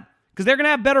against them because they're going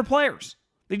to have better players.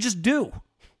 They just do.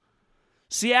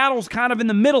 Seattle's kind of in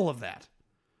the middle of that,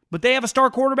 but they have a star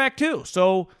quarterback too.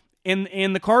 So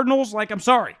in the Cardinals, I'm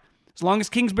sorry. As long as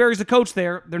Kingsbury's the coach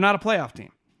there, they're not a playoff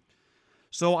team.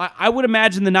 So I would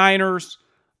imagine the Niners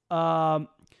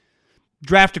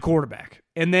draft a quarterback.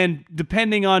 And then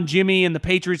depending on Jimmy and the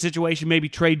Patriots situation, maybe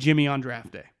trade Jimmy on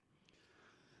draft day.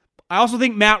 I also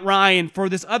think Matt Ryan for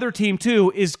this other team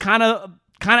too is kind of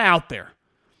out there.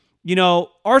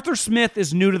 Arthur Smith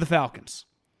is new to the Falcons.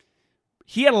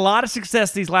 He had a lot of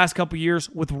success these last couple years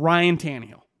with Ryan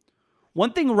Tannehill.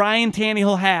 One thing Ryan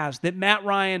Tannehill has that Matt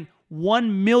Ryan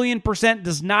 1,000,000%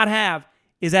 does not have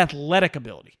is athletic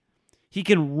ability. He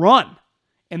can run,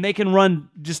 and they can run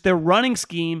just their running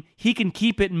scheme. He can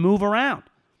keep it and move around.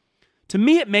 To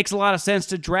me, it makes a lot of sense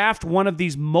to draft one of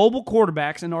these mobile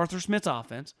quarterbacks in Arthur Smith's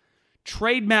offense,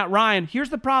 trade Matt Ryan. Here's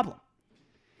the problem.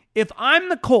 If I'm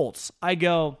the Colts, I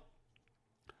go,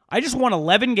 I just won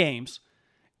 11 games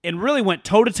and really went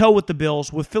toe-to-toe with the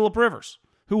Bills with Phillip Rivers,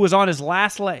 who was on his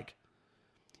last leg.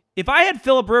 If I had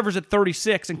Phillip Rivers at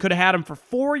 36 and could have had him for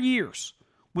 4 years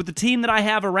with the team that I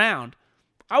have around,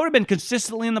 I would have been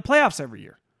consistently in the playoffs every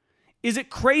year. Is it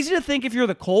crazy to think if you're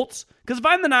the Colts? Because if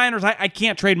I'm the Niners, I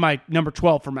can't trade my number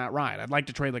 12 for Matt Ryan. I'd like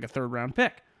to trade like a third-round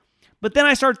pick. But then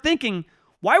I start thinking,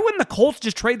 why wouldn't the Colts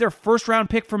just trade their first-round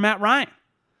pick for Matt Ryan?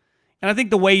 And I think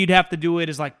the way you'd have to do it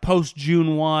is like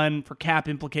post-June 1 for cap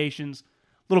implications.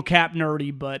 A little cap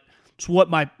nerdy, but it's what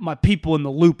my people in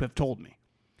the loop have told me.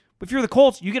 But if you're the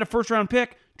Colts, you get a first-round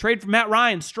pick, trade for Matt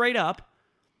Ryan straight up,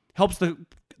 helps the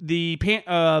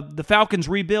Falcons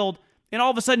rebuild, and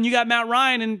all of a sudden you got Matt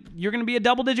Ryan, and you're going to be a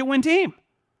double-digit win team.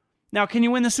 Now, can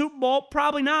you win the Super Bowl?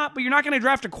 Probably not, but you're not going to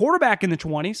draft a quarterback in the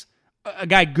 20s, a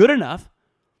guy good enough,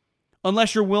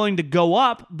 unless you're willing to go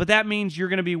up, but that means you're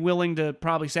going to be willing to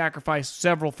probably sacrifice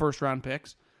several first-round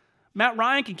picks. Matt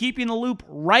Ryan can keep you in the loop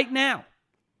right now.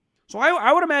 So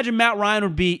I would imagine Matt Ryan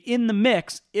would be in the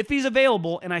mix if he's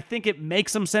available, and I think it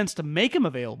makes some sense to make him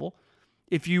available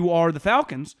if you are the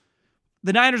Falcons.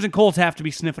 The Niners and Colts have to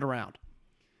be sniffing around.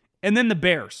 And then the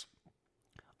Bears.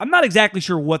 I'm not exactly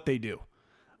sure what they do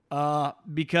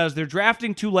because they're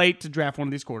drafting too late to draft one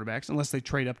of these quarterbacks unless they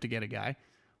trade up to get a guy.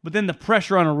 But then the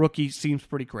pressure on a rookie seems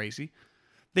pretty crazy.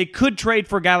 They could trade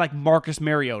for a guy like Marcus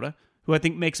Mariota, who I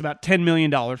think makes about $10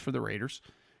 million for the Raiders.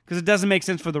 Because it doesn't make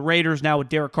sense for the Raiders now with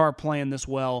Derek Carr playing this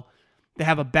well to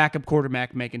have a backup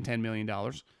quarterback making $10 million.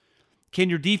 Can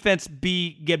your defense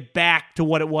get back to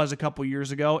what it was a couple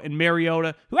years ago? And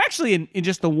Mariota, who actually in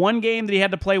just the one game that he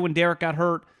had to play when Derek got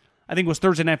hurt, I think it was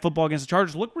Thursday Night Football against the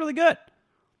Chargers, looked really good.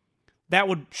 That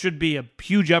should be a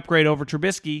huge upgrade over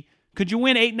Trubisky. Could you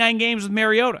win 8-9 games with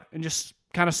Mariota and just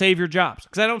kind of save your jobs?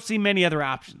 Because I don't see many other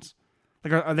options.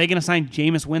 Like, are they going to sign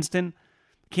Jameis Winston?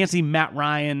 Can't see Matt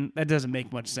Ryan. That doesn't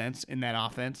make much sense in that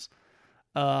offense.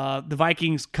 The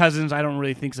Vikings' Cousins, I don't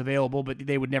really think is available, but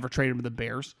they would never trade him to the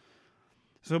Bears.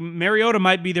 So Mariota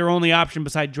might be their only option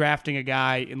beside drafting a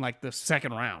guy in like the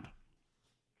second round.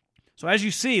 So as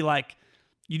you see,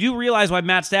 you do realize why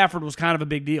Matt Stafford was kind of a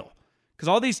big deal. Because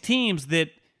all these teams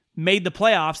that made the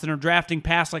playoffs and are drafting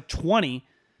past 20,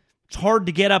 it's hard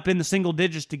to get up in the single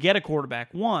digits to get a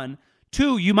quarterback. 1.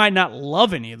 2, you might not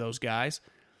love any of those guys.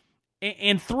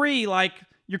 And 3,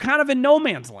 you're kind of in no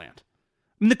man's land.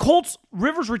 I mean, the Colts,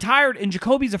 Rivers retired and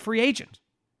Jacoby's a free agent.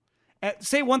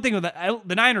 Say one thing,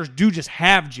 the Niners do just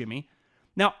have Jimmy.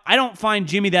 Now, I don't find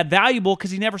Jimmy that valuable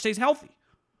because he never stays healthy.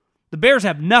 The Bears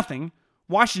have nothing.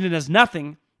 Washington has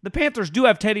nothing. The Panthers do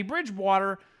have Teddy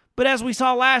Bridgewater, but as we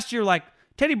saw last year,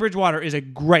 Teddy Bridgewater is a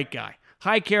great guy.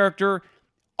 High character,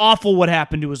 awful what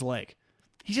happened to his leg.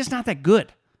 He's just not that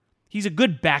good. He's a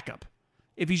good backup.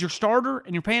 If he's your starter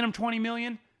and you're paying him $20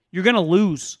 million, you're going to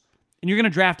lose, and you're going to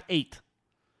draft 8.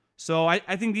 So I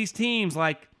think these teams,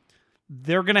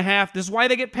 they're going to have, this is why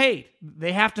they get paid.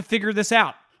 They have to figure this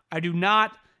out. I do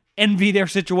not envy their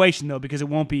situation, though, because it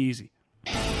won't be easy.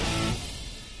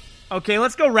 Okay,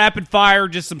 let's go rapid fire.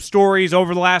 Just some stories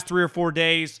over the last 3 or 4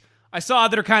 days. I saw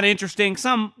that are kind of interesting.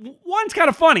 One's kind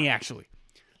of funny, actually.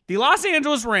 The Los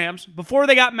Angeles Rams, before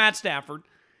they got Matt Stafford,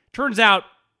 turns out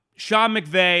Sean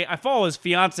McVay, I follow his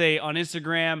fiance on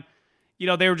Instagram. You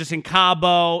know, they were just in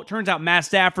Cabo. Turns out Matt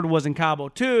Stafford was in Cabo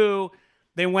too.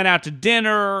 They went out to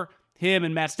dinner, him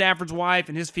and Matt Stafford's wife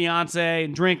and his fiance,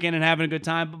 and drinking and having a good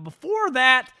time. But before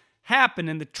that happened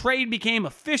and the trade became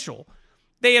official,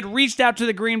 they had reached out to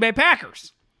the Green Bay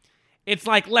Packers. It's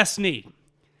like Les Snead.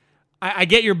 I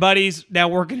get your buddies now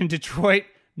working in Detroit.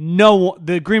 No,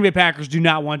 the Green Bay Packers do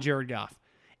not want Jared Goff.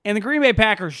 And the Green Bay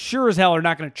Packers sure as hell are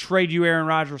not going to trade you Aaron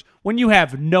Rodgers when you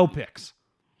have no picks.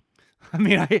 I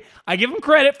mean, I give them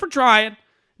credit for trying.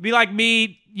 Be like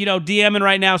me, you know, DMing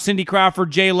right now Cindy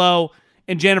Crawford, J-Lo,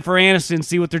 and Jennifer Aniston,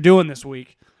 see what they're doing this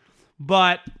week.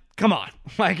 But come on.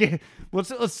 Like,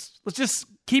 let's just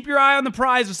keep your eye on the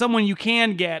prize of someone you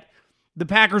can get. The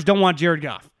Packers don't want Jared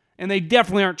Goff. And they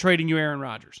definitely aren't trading you Aaron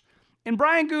Rodgers. And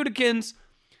Brian Gutekunst,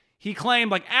 he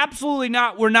claimed, like, absolutely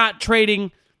not, we're not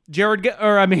trading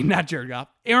not Jared Goff,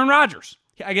 Aaron Rodgers.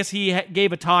 I guess he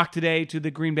gave a talk today to the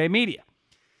Green Bay media.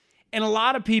 And a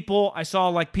lot of people, I saw,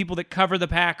 like, people that cover the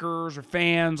Packers or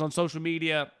fans on social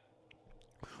media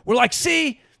were like,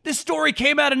 see, this story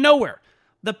came out of nowhere.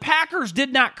 The Packers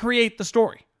did not create the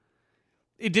story.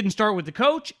 It didn't start with the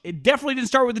coach. It definitely didn't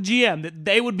start with the GM, that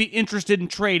they would be interested in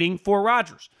trading for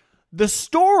Rodgers. The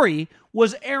story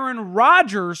was Aaron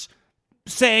Rodgers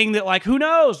saying that, like, who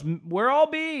knows where I'll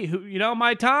be,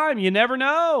 my time, you never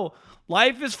know.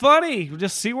 Life is funny.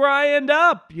 Just see where I end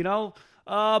up.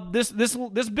 This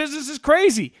business is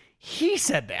crazy. He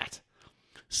said that.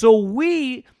 So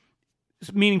we,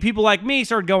 meaning people like me,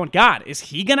 started going, God, is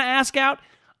he going to ask out?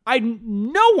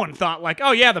 No one thought like,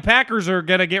 oh yeah, the Packers are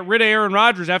going to get rid of Aaron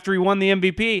Rodgers after he won the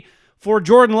MVP for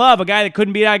Jordan Love, a guy that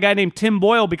couldn't beat a guy named Tim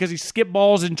Boyle because he skipped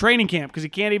balls in training camp because he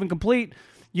can't even complete,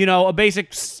 a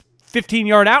basic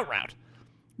 15-yard out route.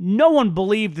 No one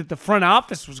believed that the front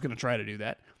office was going to try to do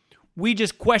that. We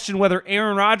just questioned whether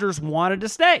Aaron Rodgers wanted to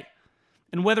stay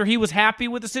and whether he was happy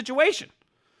with the situation.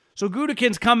 So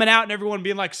Gutekunst coming out and everyone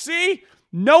being like, see,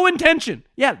 no intention.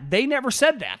 Yeah, they never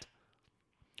said that.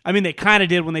 I mean, they kind of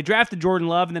did when they drafted Jordan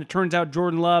Love, and then it turns out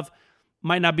Jordan Love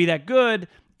might not be that good,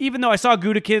 even though I saw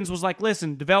Gutekunst was like,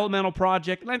 listen, developmental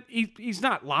project. And he's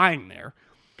not lying there.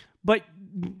 But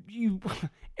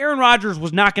Aaron Rodgers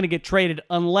was not going to get traded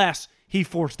unless he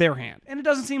forced their hand. And it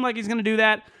doesn't seem like he's going to do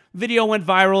that. Video went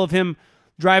viral of him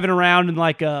driving around in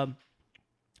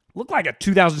looked like a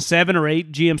 2007 or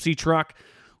 8 GMC truck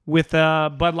with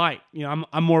Bud Light.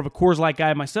 I'm more of a Coors Light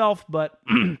guy myself, but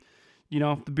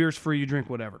the beer's free, you drink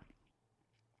whatever.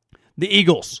 The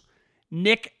Eagles,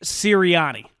 Nick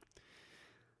Sirianni.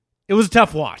 It was a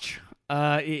tough watch.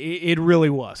 It really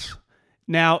was.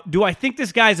 Now, do I think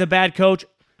this guy's a bad coach?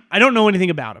 I don't know anything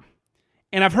about him.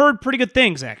 And I've heard pretty good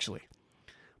things, actually.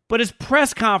 But his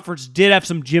press conference did have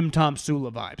some Jim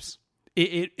Tomsula vibes.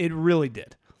 It really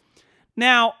did.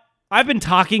 Now, I've been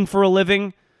talking for a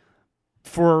living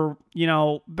for,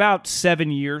 about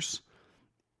 7 years.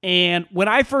 And when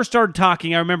I first started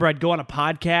talking, I remember I'd go on a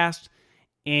podcast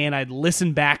and I'd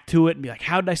listen back to it and be like,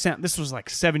 how did I sound? This was like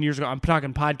 7 years ago. I'm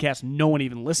talking podcasts no one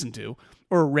even listened to,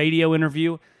 or a radio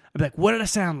interview. I'd be like, what did I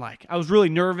sound like? I was really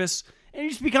nervous. And you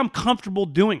just become comfortable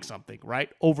doing something, right,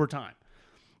 over time.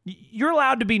 You're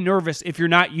allowed to be nervous if you're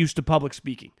not used to public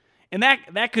speaking. And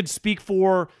that could speak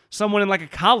for someone in like a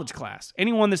college class.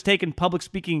 Anyone that's taken public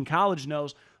speaking in college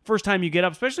knows first time you get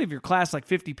up, especially if your class like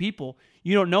 50 people,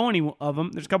 you don't know any of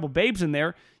them, there's a couple babes in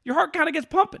there, your heart kind of gets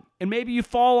pumping. And maybe you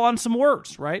fall on some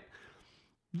words, right?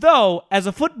 Though, as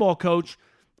a football coach,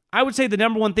 I would say the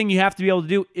number one thing you have to be able to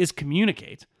do is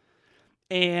communicate.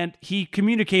 And he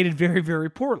communicated very, very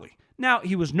poorly. Now,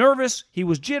 he was nervous. He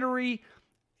was jittery.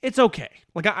 It's okay.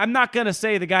 Like, I'm not going to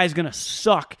say the guy's going to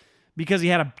suck because he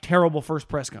had a terrible first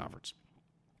press conference.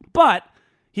 But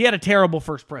he had a terrible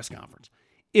first press conference.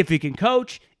 If he can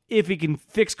coach, if he can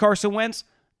fix Carson Wentz,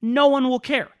 no one will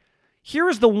care. Here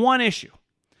is the one issue.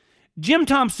 Jim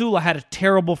Tomsula had a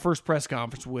terrible first press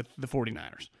conference with the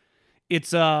 49ers.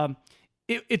 It's a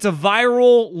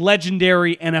viral,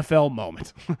 legendary NFL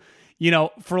moment.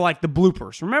 For like the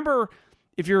bloopers. Remember,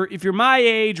 if you're my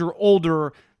age or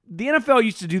older, the NFL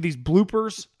used to do these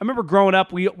bloopers. I remember growing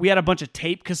up, we had a bunch of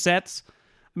tape cassettes.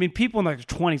 I mean, people in their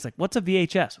 20s, like, what's a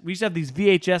VHS? We used to have these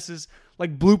VHSs,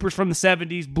 like bloopers from the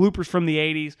 70s, bloopers from the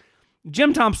 80s.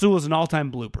 Jim Tomsula is an all-time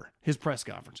blooper, his press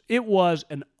conference. It was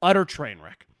an utter train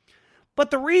wreck.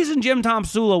 But the reason Jim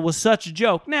Tomsula was such a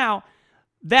joke, now,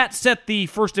 that set the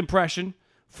first impression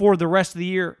for the rest of the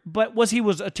year. But he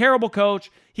was a terrible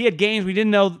coach. He had games we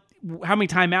didn't know how many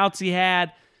timeouts he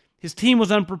had. His team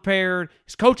was unprepared.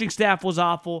 His coaching staff was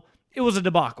awful. It was a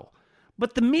debacle.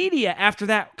 But the media after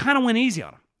that kind of went easy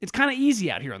on him. It's kind of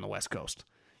easy out here on the West Coast.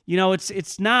 You know,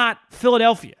 it's not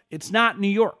Philadelphia. It's not New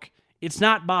York. It's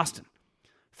not Boston.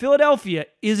 Philadelphia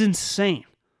is insane.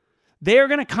 They're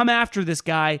going to come after this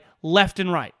guy left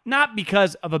and right. Not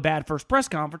because of a bad first press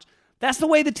conference. That's the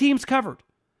way the team's covered.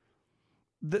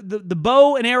 The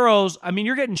bow and arrows, I mean,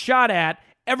 you're getting shot at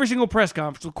every single press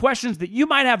conference with questions that you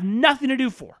might have nothing to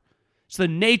do for. It's the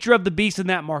nature of the beast in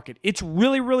that market. It's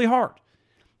really, really hard.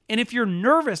 And if you're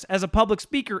nervous as a public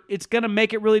speaker, it's going to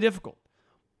make it really difficult.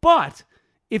 But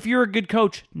if you're a good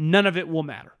coach, none of it will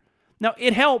matter. Now,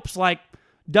 it helps like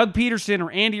Doug Peterson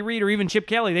or Andy Reid or even Chip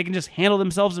Kelly. They can just handle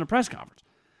themselves in a press conference.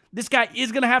 This guy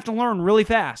is going to have to learn really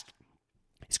fast.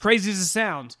 As crazy as it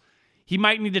sounds, he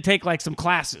might need to take like some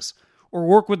classes or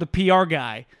work with the PR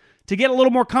guy to get a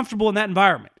little more comfortable in that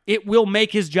environment. It will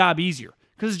make his job easier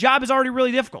because his job is already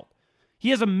really difficult. He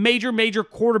has a major, major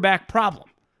quarterback problem,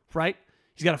 right?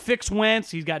 He's got to fix Wentz.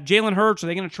 He's got Jalen Hurts. Are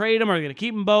they going to trade him? Are they going to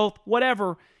keep them both?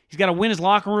 Whatever. He's got to win his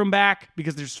locker room back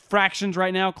because there's fractions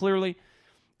right now, clearly.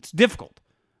 It's difficult.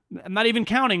 I'm not even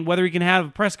counting whether he can have a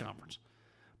press conference.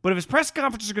 But if his press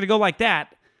conferences are going to go like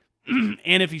that,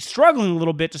 and if he's struggling a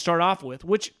little bit to start off with,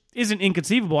 which isn't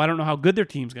inconceivable, I don't know how good their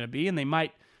team's going to be, and they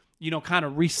might, kind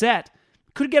of reset,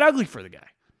 could get ugly for the guy.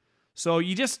 So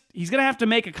he's going to have to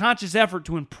make a conscious effort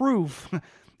to improve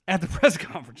at the press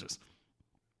conferences.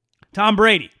 Tom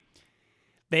Brady.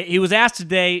 He was asked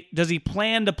today, does he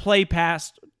plan to play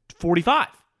past 45?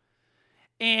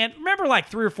 And remember like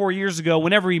 3 or 4 years ago,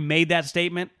 whenever he made that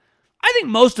statement, I think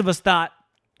most of us thought,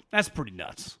 that's pretty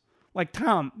nuts. Like,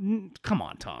 Tom, come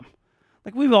on, Tom.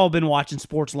 Like, we've all been watching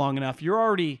sports long enough. You're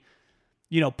already,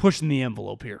 pushing the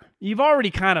envelope here. You've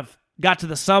already kind of got to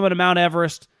the summit of Mount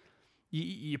Everest.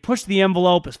 You push the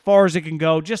envelope as far as it can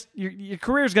go. Just your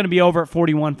career's going to be over at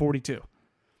 41, 42.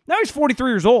 Now he's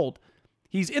 43 years old.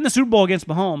 He's in the Super Bowl against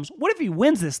Mahomes. What if he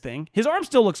wins this thing? His arm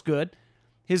still looks good.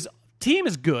 His team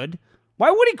is good.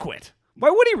 Why would he quit? Why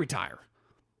would he retire?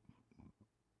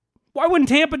 Why wouldn't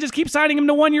Tampa just keep signing him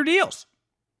to one-year deals?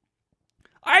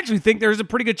 I actually think there's a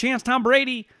pretty good chance Tom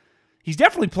Brady, he's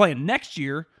definitely playing next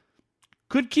year,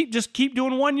 could keep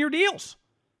doing one-year deals.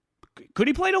 Could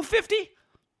he play till 50?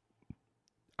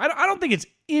 I don't think it's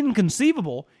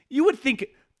inconceivable. You would think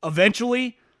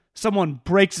eventually someone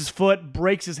breaks his foot,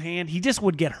 breaks his hand, he just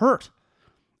would get hurt.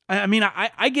 I mean,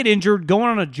 I get injured going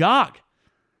on a jog.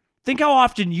 Think how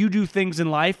often you do things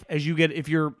in life if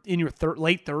you're in your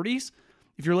late 30s,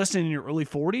 if you're listening in your early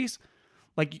 40s,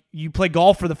 like you play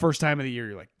golf for the first time of the year,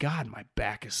 you're like, God, my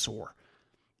back is sore.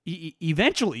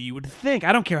 Eventually, you would think,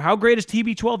 I don't care how great his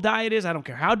TB12 diet is, I don't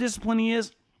care how disciplined he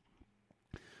is,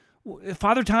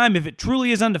 Father Time, if it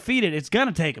truly is undefeated, it's going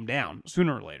to take him down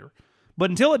sooner or later. But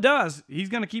until it does, he's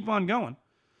going to keep on going.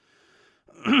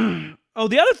 The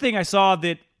other thing I saw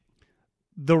that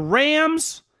the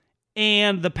Rams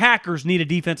and the Packers need a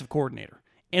defensive coordinator.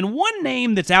 And one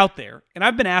name that's out there, and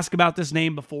I've been asked about this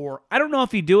name before, I don't know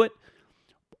if he'd do it.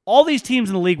 All these teams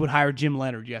in the league would hire Jim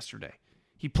Leonhard yesterday.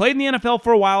 He played in the NFL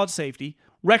for a while at safety.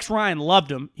 Rex Ryan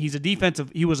loved him.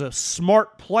 He was a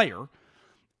smart player.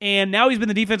 And now he's been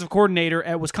the defensive coordinator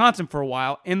at Wisconsin for a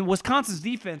while. And Wisconsin's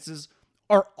defenses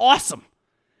are awesome.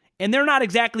 And they're not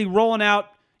exactly rolling out,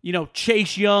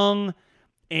 Chase Young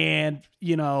and,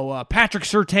 Patrick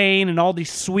Surtain and all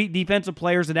these sweet defensive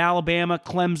players at Alabama,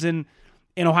 Clemson,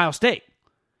 and Ohio State.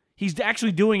 He's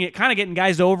actually doing it, kind of getting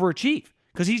guys to overachieve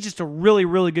because he's just a really,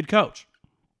 really good coach.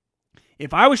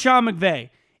 If I was Sean McVay,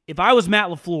 if I was Matt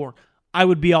LaFleur, I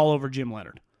would be all over Jim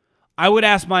Leonhard. I would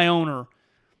ask my owner,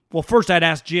 well, first I'd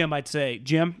ask Jim, I'd say,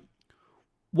 Jim,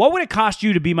 what would it cost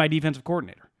you to be my defensive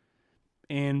coordinator?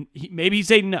 And maybe he'd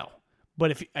say no.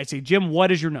 But if I say, Jim,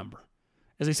 what is your number?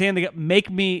 As they say in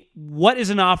the what is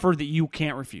an offer that you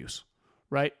can't refuse,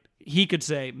 right? He could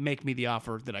say, make me the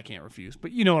offer that I can't refuse.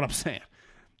 But you know what I'm saying.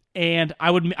 And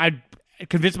I'd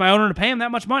convince my owner to pay him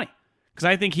that much money because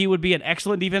I think he would be an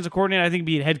excellent defensive coordinator. I think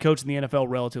he'd be a head coach in the NFL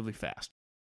relatively fast.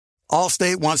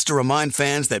 Allstate wants to remind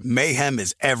fans that mayhem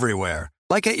is everywhere,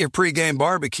 like at your pregame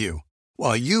barbecue.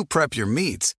 While you prep your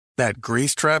meats, that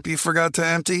grease trap you forgot to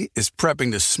empty is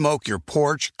prepping to smoke your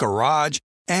porch, garage,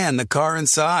 and the car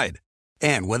inside.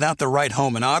 And without the right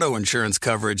home and auto insurance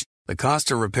coverage, the cost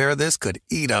to repair this could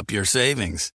eat up your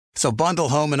savings. So bundle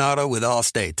home and auto with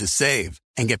Allstate to save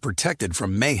and get protected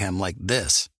from mayhem like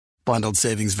this. Bundled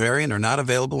savings vary and are not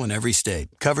available in every state.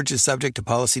 Coverage is subject to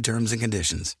policy terms and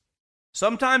conditions.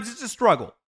 Sometimes it's a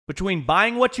struggle between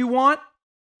buying what you want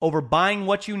over buying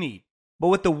what you need. But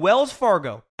with the Wells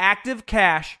Fargo Active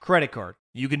Cash credit card,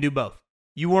 you can do both.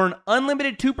 You earn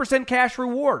unlimited 2% cash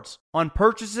rewards on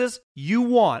purchases you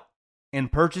want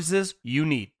and purchases you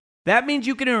need. That means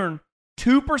you can earn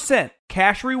 2%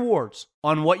 cash rewards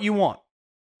on what you want,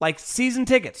 like season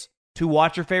tickets to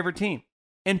watch your favorite team,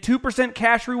 and 2%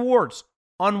 cash rewards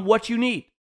on what you need,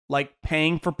 like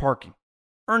paying for parking.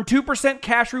 Earn 2%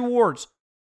 cash rewards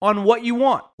on what you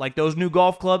want, like those new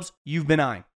golf clubs you've been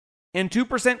eyeing, and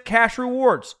 2% cash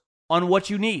rewards on what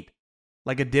you need,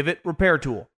 like a divot repair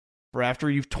tool for after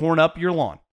you've torn up your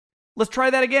lawn. Let's try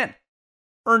that again.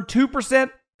 Earn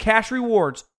 2% cash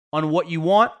rewards on what you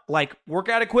want, like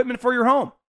workout equipment for your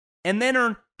home, and then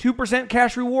earn 2%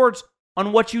 cash rewards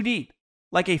on what you need,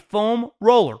 like a foam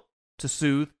roller to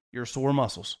soothe your sore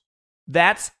muscles.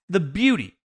 That's the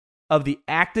beauty of the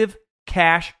Active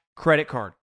Cash credit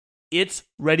card. It's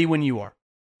ready when you are.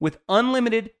 With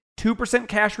unlimited 2%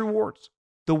 cash rewards,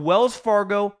 the Wells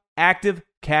Fargo Active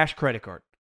Cash credit card.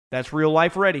 That's real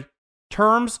life ready.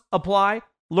 Terms apply.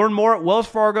 Learn more at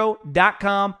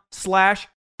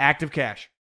wellsfargo.com/activecash.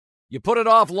 You put it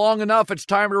off long enough, it's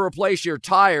time to replace your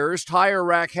tires. Tire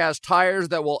Rack has tires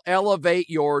that will elevate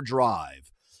your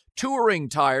drive. Touring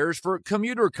tires for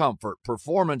commuter comfort,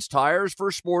 performance tires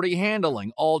for sporty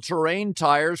handling, all-terrain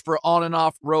tires for on and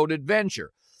off-road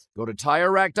adventure. Go to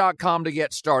TireRack.com to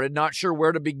get started. Not sure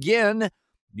where to begin?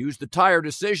 Use the Tire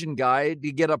Decision Guide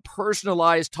to get a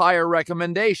personalized tire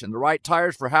recommendation, the right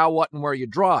tires for how, what, and where you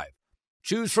drive.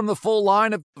 Choose from the full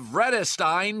line of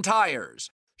Vredestein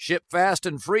tires. Ship fast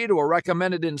and free to a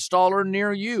recommended installer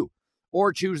near you.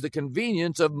 Or choose the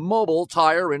convenience of mobile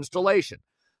tire installation.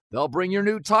 They'll bring your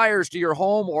new tires to your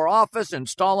home or office,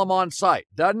 install them on site.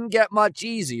 Doesn't get much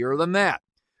easier than that.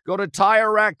 Go to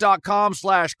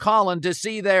TireRack.com/Colin to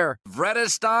see their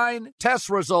Vredestein test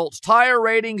results, tire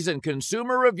ratings, and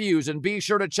consumer reviews, and be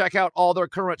sure to check out all their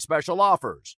current special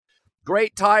offers.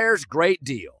 Great tires, great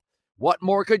deal. What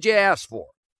more could you ask for?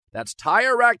 That's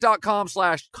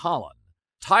TireRack.com/Colin.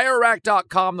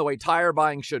 TireRack.com, the way tire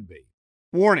buying should be.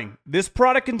 Warning, this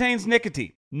product contains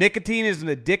nicotine. Nicotine is an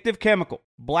addictive chemical.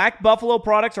 Black Buffalo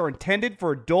products are intended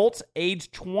for adults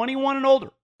aged 21 and older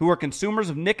who are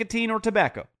consumers of nicotine or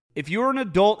tobacco. If you're an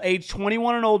adult aged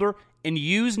 21 and older and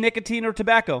use nicotine or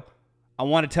tobacco, I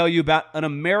want to tell you about an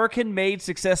American-made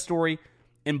success story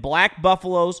in Black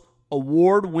Buffalo's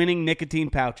award-winning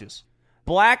nicotine pouches.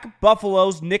 Black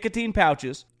Buffalo's nicotine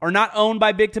pouches are not owned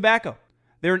by Big Tobacco.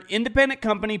 They're an independent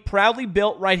company proudly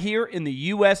built right here in the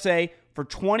USA for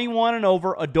 21 and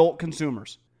over adult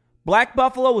consumers. Black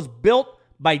Buffalo was built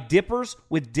by dippers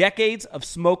with decades of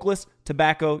smokeless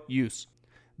tobacco use.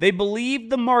 They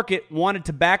believed the market wanted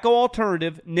tobacco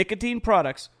alternative nicotine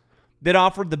products that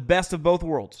offered the best of both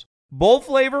worlds. Bold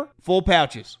flavor, full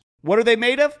pouches. What are they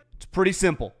made of? It's pretty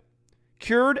simple.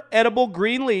 Cured edible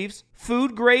green leaves,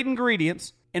 food-grade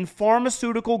ingredients, and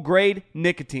pharmaceutical-grade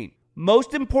nicotine.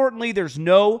 Most importantly, there's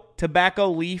no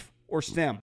tobacco leaf or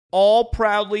stem. All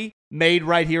proudly made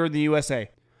right here in the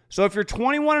USA. So if you're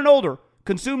 21 and older,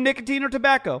 consume nicotine or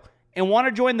tobacco, and want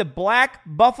to join the Black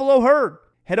Buffalo herd,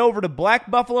 head over to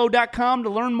blackbuffalo.com to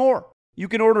learn more. You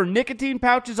can order nicotine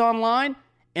pouches online,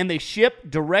 and they ship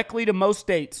directly to most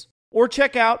states. Or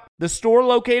check out the store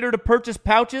locator to purchase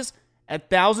pouches at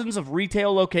thousands of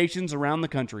retail locations around the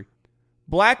country.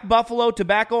 Black Buffalo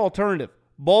Tobacco Alternative.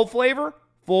 Bold flavor,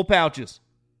 full pouches.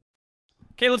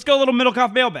 Okay, let's go a little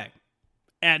Middlecoff mailbag.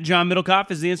 At John Middlecoff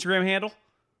is the Instagram handle.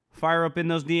 Fire up in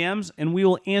those DMs, and we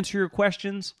will answer your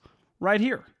questions right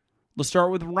here. Let's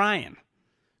start with Ryan,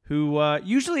 who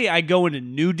usually I go into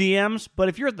new DMs, but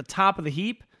if you're at the top of the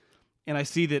heap and I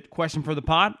see that question for the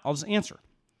pod, I'll just answer.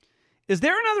 Is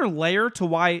there another layer to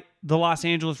why the Los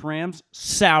Angeles Rams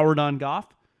soured on Goff?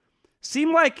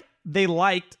 Seemed like they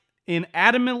liked and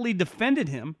adamantly defended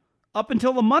him up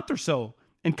until a month or so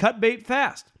and cut bait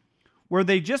fast. Were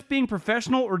they just being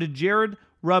professional, or did Jared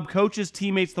rub coaches'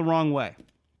 teammates the wrong way?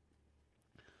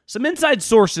 Some inside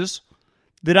sources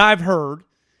that I've heard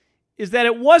is that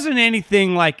it wasn't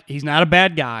anything like he's not a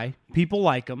bad guy. People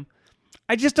like him.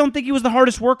 I just don't think he was the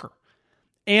hardest worker.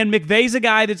 And McVay's a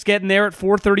guy that's getting there at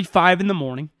 4:35 in the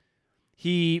morning.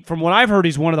 From what I've heard,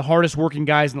 he's one of the hardest working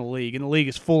guys in the league, and the league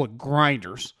is full of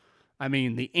grinders. I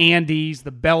mean, the Andys,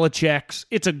 the Belichicks,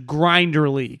 it's a grinder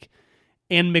league.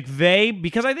 And McVay,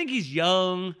 because I think he's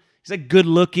young, he's like good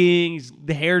looking, he's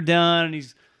the hair done, and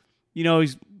he's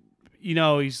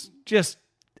just,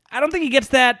 I don't think he gets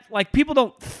that, like people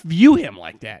don't view him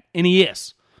like that, and he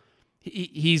is.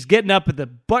 He's getting up at the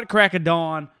butt crack of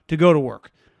dawn to go to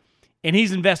work. And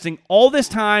he's investing all this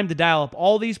time to dial up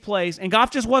all these plays, and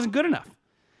Goff just wasn't good enough.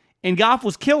 And Goff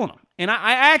was killing him. And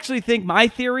I actually think my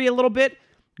theory a little bit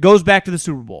goes back to the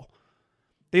Super Bowl.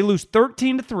 They lose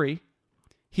 13-3.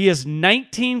 He has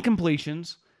 19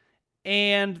 completions,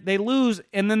 and they lose,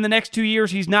 and then the next 2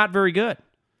 years, he's not very good.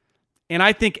 And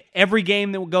I think every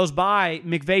game that goes by,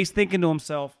 McVay's thinking to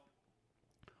himself,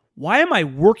 why am I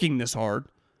working this hard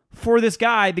for this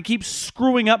guy that keeps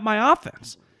screwing up my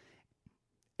offense?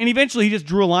 And eventually, he just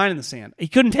drew a line in the sand. He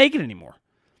couldn't take it anymore.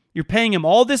 You're paying him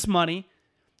all this money.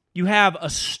 You have a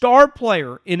star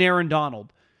player in Aaron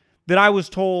Donald that I was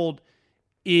told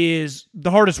is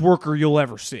the hardest worker you'll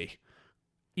ever see.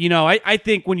 You know, I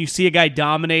think when you see a guy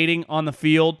dominating on the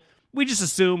field, we just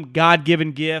assume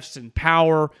God-given gifts and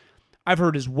power. I've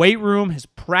heard his weight room, his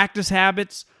practice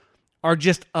habits are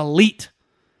just elite.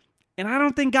 And I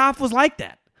don't think Goff was like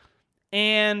that.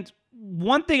 And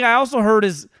one thing I also heard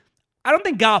is I don't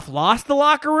think Goff lost the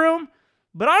locker room,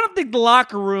 but I don't think the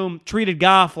locker room treated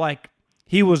Goff like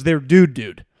he was their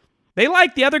dude. They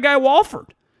liked the other guy,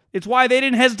 Walford. It's why they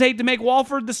didn't hesitate to make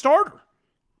Walford the starter.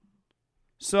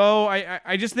 So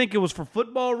I just think it was for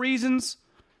football reasons,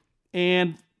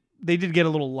 and they did get a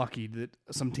little lucky that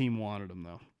some team wanted him,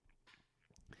 though.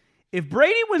 If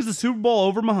Brady wins the Super Bowl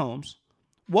over Mahomes,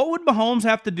 what would Mahomes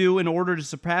have to do in order to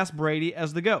surpass Brady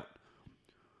as the GOAT?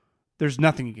 There's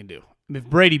nothing he can do. If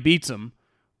Brady beats him,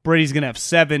 Brady's going to have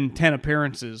 7-10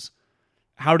 appearances.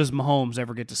 How does Mahomes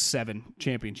ever get to 7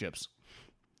 championships?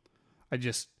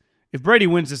 If Brady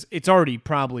wins this, it's already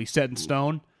probably set in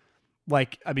stone.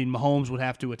 Mahomes would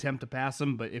have to attempt to pass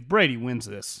him, but if Brady wins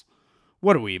this,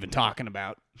 what are we even talking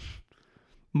about?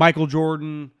 Michael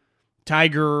Jordan,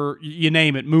 Tiger, you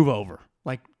name it, move over.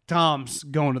 Like, Tom's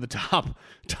going to the top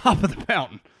of the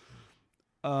mountain.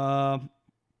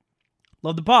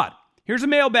 Love the pod. Here's a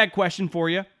mailbag question for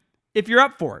you, if you're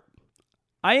up for it.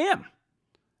 I am.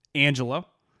 Angelo.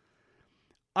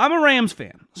 I'm a Rams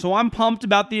fan, so I'm pumped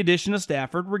about the addition of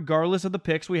Stafford, regardless of the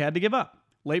picks we had to give up.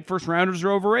 Late first rounders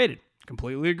are overrated.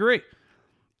 Completely agree.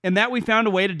 And that we found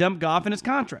a way to dump Goff in his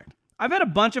contract. I've had a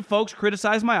bunch of folks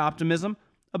criticize my optimism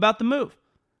about the move,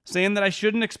 saying that I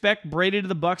shouldn't expect Brady to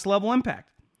the Bucs level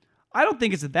impact. I don't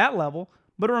think it's at that level,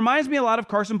 but it reminds me a lot of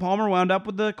Carson Palmer wound up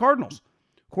with the Cardinals.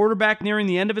 Quarterback nearing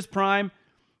the end of his prime,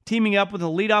 teaming up with a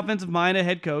lead offensive-minded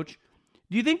head coach.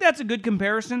 Do you think that's a good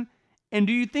comparison? And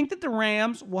do you think that the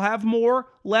Rams will have more,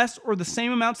 less, or the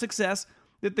same amount of success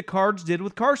that the Cards did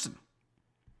with Carson?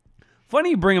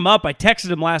 Funny you bring him up. I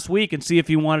texted him last week and see if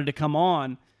he wanted to come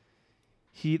on.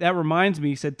 That reminds me,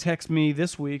 he said text me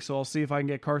this week, so I'll see if I can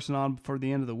get Carson on before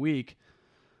the end of the week.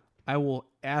 I will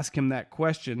ask him that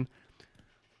question.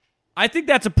 I think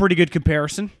that's a pretty good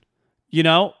comparison. You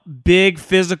know, big,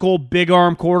 physical, big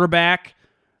arm quarterback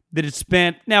that had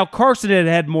spent... Now, Carson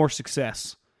had more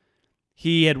success.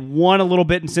 He had won a little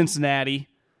bit in Cincinnati.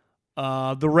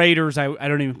 The Raiders, I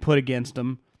don't even put against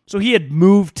him. So he had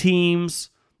moved teams.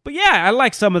 But yeah, I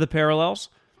like some of the parallels.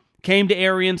 Came to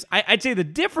Arians. I'd say the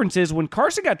difference is when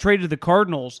Carson got traded to the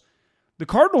Cardinals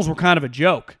were kind of a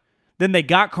joke. Then they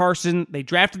got Carson. They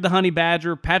drafted the Honey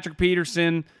Badger, Patrick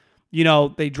Peterson. You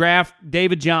know, they draft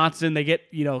David Johnson. They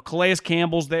get, Calais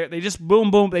Campbell's there. They just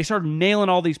boom, boom. They started nailing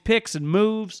all these picks and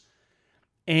moves.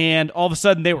 And all of a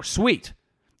sudden, they were sweet.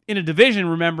 In a division,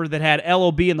 remember, that had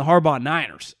LOB and the Harbaugh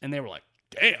Niners. And they were like,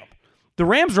 damn, the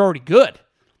Rams are already good.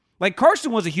 Like,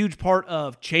 Carson was a huge part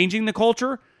of changing the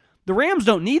culture. The Rams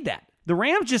don't need that. The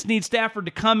Rams just need Stafford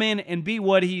to come in and be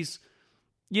what he's,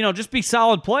 just be a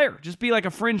solid player. Just be like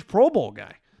a fringe Pro Bowl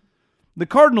guy. The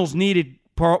Cardinals needed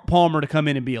Palmer to come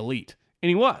in and be elite. And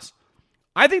he was.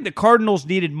 I think the Cardinals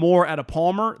needed more out of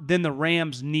Palmer than the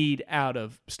Rams need out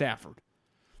of Stafford.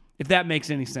 If that makes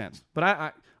any sense.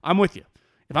 But I'm with you.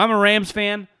 If I'm a Rams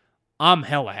fan, I'm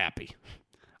hella happy.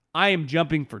 I am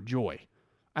jumping for joy.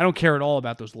 I don't care at all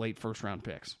about those late first-round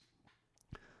picks.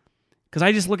 Because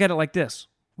I just look at it like this.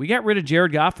 We got rid of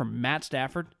Jared Goff from Matt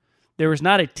Stafford. There is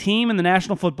not a team in the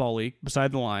National Football League,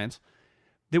 beside the Lions,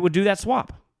 that would do that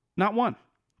swap. Not one.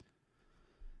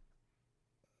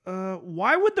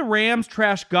 Why would the Rams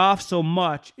trash Goff so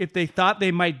much if they thought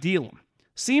they might deal him?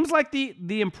 Seems like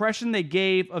the impression they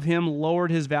gave of him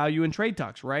lowered his value in trade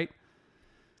talks, right?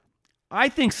 I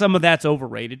think some of that's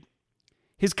overrated.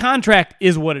 His contract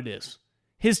is what it is.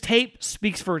 His tape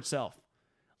speaks for itself.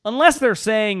 Unless they're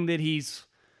saying that he's,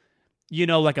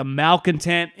 like a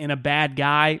malcontent and a bad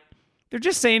guy, they're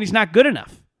just saying he's not good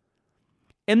enough.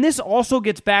 And this also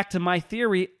gets back to my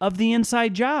theory of the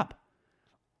inside job.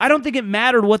 I don't think it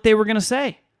mattered what they were going to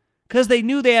say because they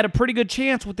knew they had a pretty good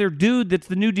chance with their dude that's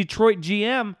the new Detroit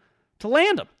GM to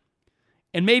land him.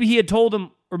 And maybe he had told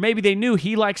them, or maybe they knew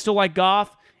he still like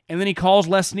Goff, and then he calls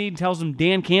Les Snead and tells him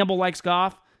Dan Campbell likes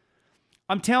Goff.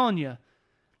 I'm telling you,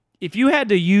 if you had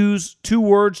to use 2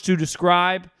 words to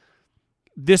describe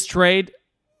this trade,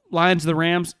 Lions to the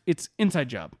Rams, it's inside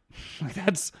job.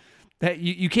 Like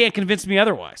you can't convince me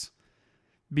otherwise,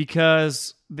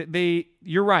 because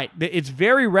you're right. It's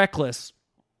very reckless.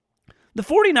 The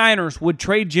 49ers would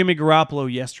trade Jimmy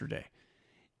Garoppolo yesterday.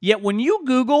 Yet when you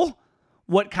Google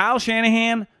what Kyle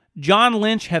Shanahan, John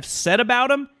Lynch have said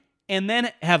about him and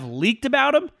then have leaked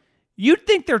about him, you'd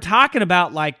think they're talking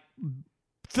about like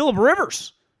Phillip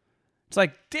Rivers. It's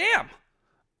like, damn,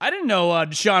 I didn't know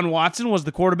Deshaun Watson was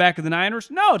the quarterback of the Niners.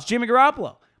 No, it's Jimmy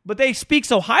Garoppolo. But they speak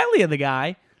so highly of the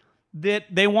guy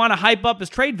that they want to hype up his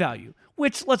trade value,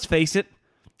 which, let's face it,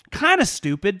 kind of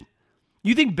stupid.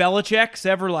 You think Belichick's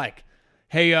ever like,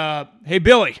 hey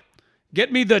Billy,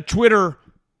 get me the Twitter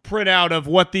printout of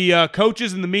what the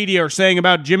coaches and the media are saying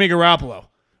about Jimmy Garoppolo,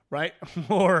 right?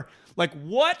 Or like,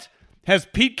 what has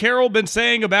Pete Carroll been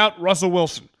saying about Russell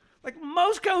Wilson? Like,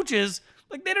 most coaches,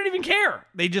 like, they don't even care.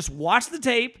 They just watch the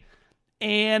tape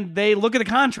and they look at the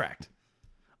contract.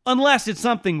 Unless it's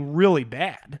something really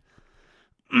bad.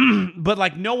 But,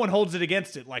 like, no one holds it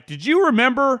against it. Like, did you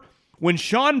remember when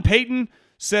Sean Payton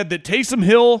said that Taysom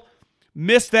Hill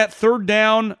missed that 3rd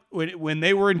down when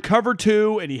they were in cover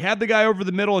 2 and he had the guy over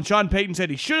the middle, and Sean Payton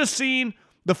said he should have seen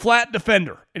the flat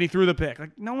defender and he threw the pick?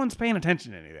 Like, no one's paying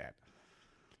attention to any of that.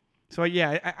 So,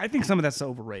 yeah, I think some of that's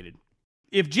overrated.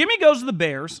 If Jimmy goes to the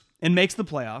Bears and makes the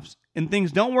playoffs and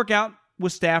things don't work out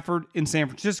with Stafford in San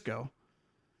Francisco,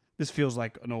 this feels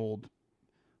like an old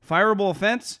fireable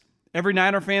offense. Every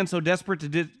Niner fan so desperate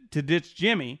to ditch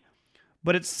Jimmy,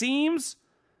 but it seems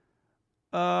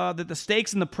that the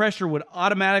stakes and the pressure would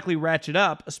automatically ratchet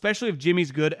up, especially if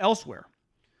Jimmy's good elsewhere.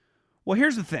 Well,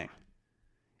 here's the thing: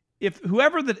 if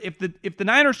the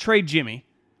Niners trade Jimmy,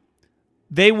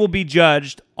 they will be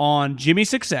judged on Jimmy's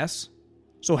success.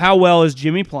 So how well is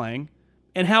Jimmy playing,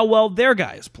 and how well their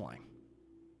guy is playing,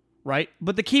 right?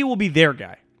 But the key will be their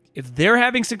guy. If they're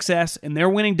having success and they're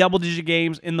winning double-digit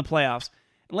games in the playoffs,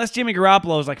 unless Jimmy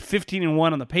Garoppolo is like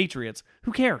 15-1 on the Patriots,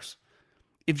 who cares?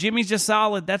 If Jimmy's just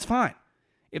solid, that's fine.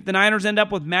 If the Niners end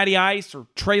up with Matty Ice or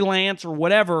Trey Lance or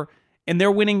whatever, and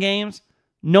they're winning games,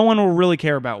 no one will really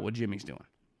care about what Jimmy's doing.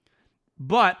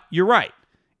 But you're right.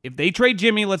 If they trade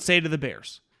Jimmy, let's say to the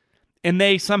Bears, and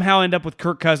they somehow end up with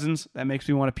Kirk Cousins, that makes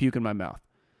me want to puke in my mouth.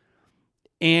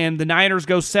 And the Niners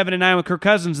go 7-9 with Kirk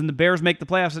Cousins, and the Bears make the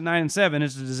playoffs at 9-7,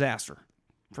 it's a disaster,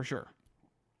 for sure.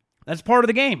 That's part of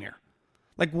the game here.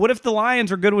 Like, what if the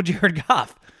Lions are good with Jared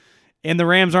Goff, and the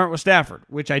Rams aren't with Stafford,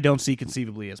 which I don't see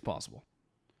conceivably as possible?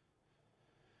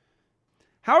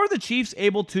 How are the Chiefs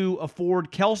able to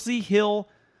afford Kelsey, Hill,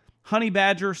 Honey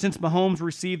Badger since Mahomes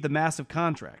received the massive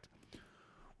contract?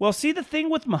 Well, see, the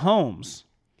thing with Mahomes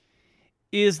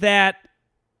is that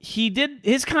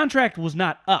his contract was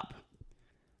not up.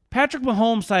 Patrick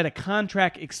Mahomes signed a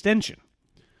contract extension.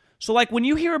 So, like, when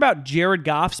you hear about Jared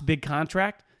Goff's big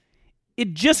contract,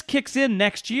 it just kicks in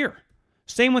next year.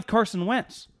 Same with Carson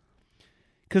Wentz.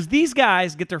 Because these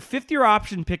guys get their 5th-year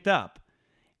option picked up,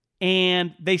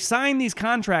 and they sign these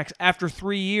contracts after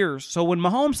 3 years. So when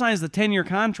Mahomes signs the 10-year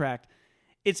contract,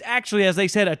 it's actually, as they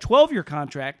said, a 12-year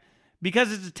contract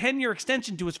because it's a 10-year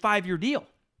extension to his 5-year deal.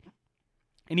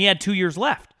 And he had 2 years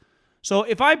left. So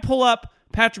if I pull up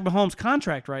Patrick Mahomes'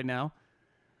 contract right now,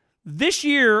 this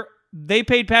year they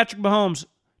paid Patrick Mahomes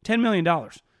 $10 million.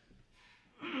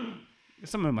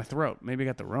 Something in my throat. Maybe I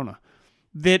got the Rona.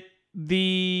 That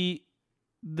the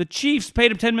Chiefs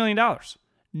paid him $10 million.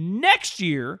 Next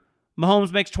year,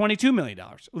 Mahomes makes $22 million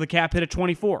with a cap hit of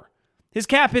 24. His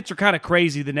cap hits are kind of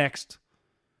crazy the next...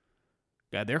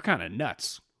 God, they're kind of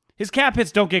nuts. His cap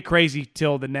hits don't get crazy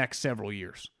till the next several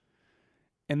years.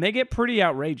 And they get pretty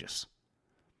outrageous.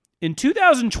 In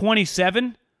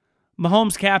 2027,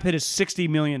 Mahomes' cap hit is $60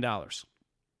 million. Yeah,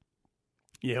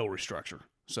 he'll restructure.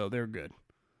 So they're good.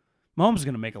 Mahomes is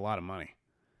going to make a lot of money.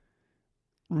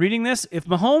 Reading this, if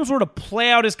Mahomes were to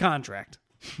play out his contract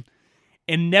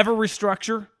and never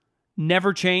restructure,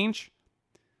 never change,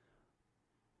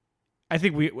 I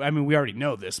think we already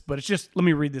know this, but it's just, let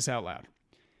me read this out loud.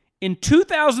 In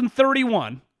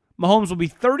 2031, Mahomes will be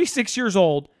 36 years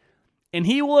old, and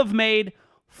he will have made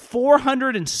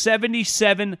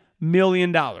 $477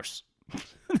 million. Oh,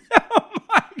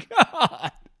 my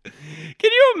God.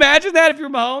 Can you imagine that if you're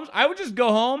Mahomes? I would just go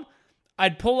home,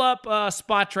 I'd pull up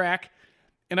Spot Track,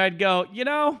 and I'd go,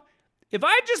 if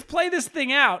I just play this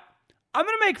thing out, I'm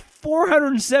going to make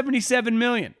 $477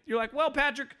 million. You're like, well,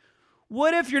 Patrick,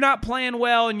 what if you're not playing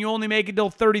well and you only make it till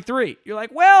 33? You're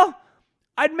like, well,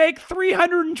 I'd make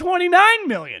 $329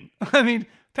 million. I mean,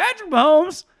 Patrick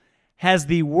Mahomes has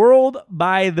the world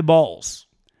by the balls,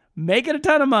 making a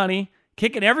ton of money,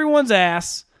 kicking everyone's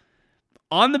ass,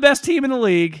 on the best team in the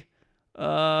league.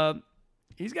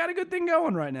 He's got a good thing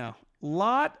going right now.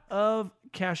 Lot of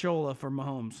cashola for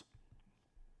Mahomes.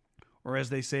 Or as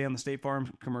they say on the State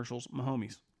Farm commercials,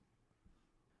 Mahomies.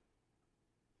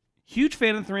 Huge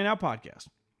fan of the 3 and Out podcast.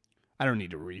 I don't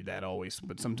need to read that always,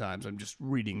 but sometimes I'm just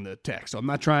reading the text. So I'm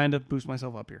not trying to boost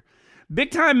myself up here.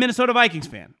 Big time Minnesota Vikings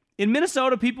fan. In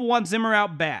Minnesota, people want Zimmer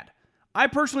out bad. I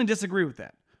personally disagree with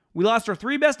that. We lost our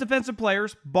 3 best defensive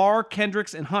players, Barr,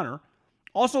 Kendricks, and Hunter.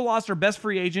 Also lost our best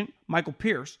free agent, Michael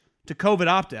Pierce, to COVID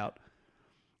opt-out.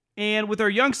 And with our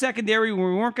young secondary, we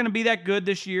weren't going to be that good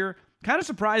this year. Kind of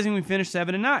surprising we finished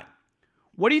 7-9.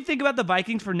 What do you think about the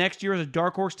Vikings for next year as a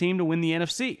dark horse team to win the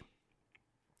NFC?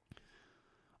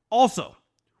 Also,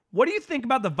 what do you think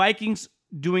about the Vikings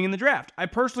doing in the draft? I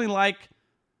personally like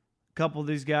a couple of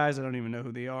these guys. I don't even know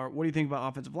who they are. What do you think about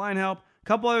offensive line help? A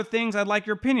couple other things I'd like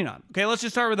your opinion on. Okay, let's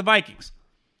just start with the Vikings.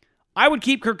 I would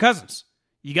keep Kirk Cousins.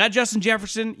 You got Justin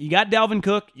Jefferson. You got Dalvin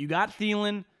Cook. You got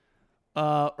Thielen.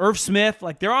 Irv Smith.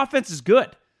 Like, their offense is good.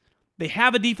 They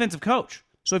have a defensive coach.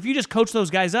 So if you just coach those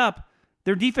guys up,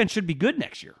 their defense should be good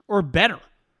next year or better.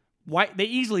 Why they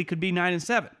easily could be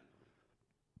 9-7.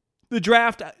 The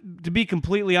draft, to be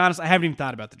completely honest, I haven't even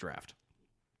thought about the draft.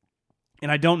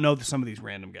 And I don't know some of these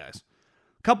random guys.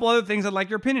 A couple other things I'd like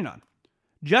your opinion on.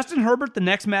 Justin Herbert, the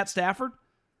next Matt Stafford,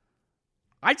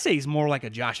 I'd say he's more like a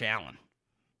Josh Allen.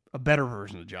 A better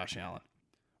version of Josh Allen.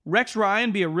 Rex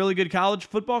Ryan, be a really good college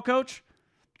football coach.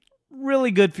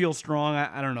 Really good, feel strong.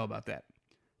 I don't know about that.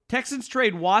 Texans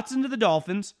trade Watson to the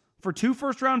Dolphins for 2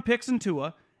 first-round picks in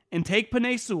Tua and take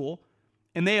Penei Sewell,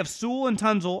 and they have Sewell and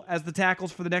Tunzel as the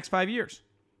tackles for the next 5 years.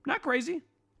 Not crazy.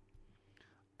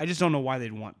 I just don't know why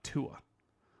they'd want Tua.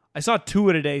 I saw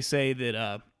Tua today say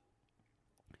that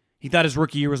he thought his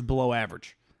rookie year was below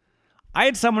average. I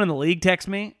had someone in the league text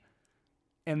me,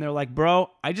 and they're like, bro,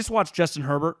 I just watched Justin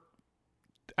Herbert.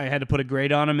 I had to put a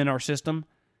grade on him in our system.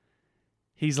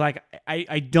 He's like,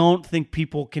 I don't think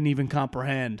people can even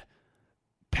comprehend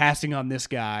passing on this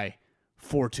guy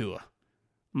for Tua.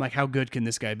 I'm like, how good can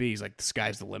this guy be? He's like, the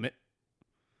sky's the limit.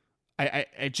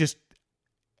 I just,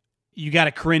 you got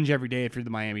to cringe every day if you're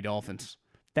the Miami Dolphins.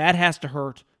 That has to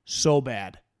hurt so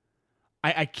bad.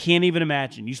 I can't even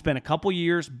imagine. You spend a couple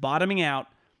years bottoming out,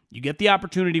 you get the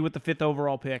opportunity with the 5th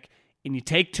overall pick, and you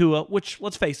take Tua, which,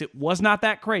 let's face it, was not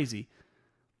that crazy.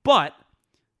 But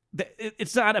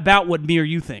it's not about what me or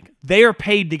you think. They are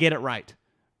paid to get it right.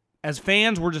 As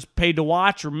fans, we're just paid to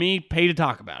watch, or me, paid to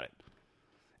talk about it.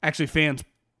 Actually, fans,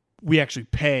 we actually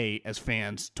pay as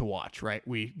fans to watch, right?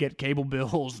 We get cable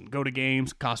bills and go to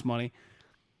games, cost money.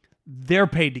 They're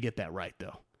paid to get that right,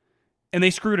 though. And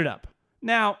they screwed it up.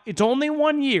 Now, it's only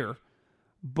 1 year,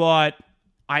 but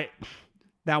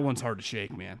that one's hard to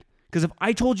shake, man. Because if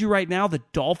I told you right now the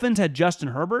Dolphins had Justin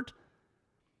Herbert,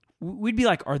 we'd be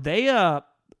like, are they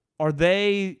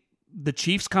the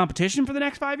Chiefs' competition for the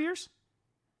next 5 years?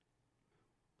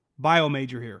 Bio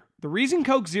major here. The reason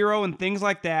Coke Zero and things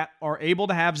like that are able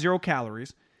to have 0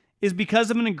 calories is because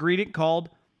of an ingredient called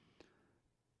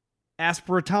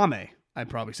aspartame. I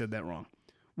probably said that wrong.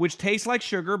 Which tastes like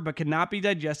sugar but cannot be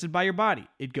digested by your body.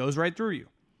 It goes right through you.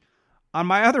 On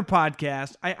my other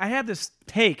podcast, I had this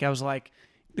take. I was like,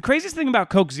 the craziest thing about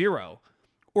Coke Zero,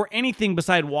 or anything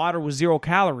beside water with 0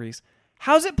 calories,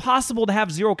 how is it possible to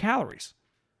have 0 calories?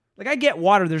 Like, I get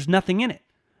water, there's nothing in it.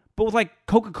 But with like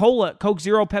Coca-Cola, Coke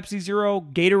Zero, Pepsi Zero,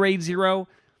 Gatorade Zero,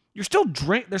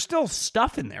 there's still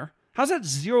stuff in there. How's that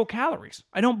 0 calories?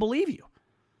 I don't believe you.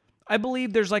 I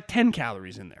believe there's like 10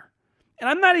 calories in there. And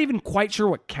I'm not even quite sure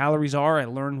what calories are. I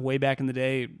learned way back in the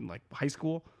day, like high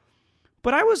school.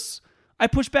 But I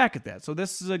pushed back at that. So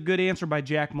this is a good answer by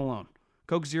Jack Malone.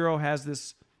 Coke Zero has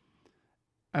this,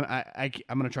 I'm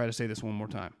going to try to say this one more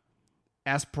time.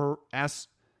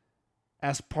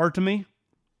 Aspartame.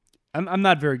 I'm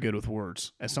not very good with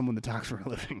words as someone that talks for a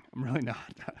living. I'm really not.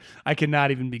 I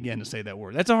cannot even begin to say that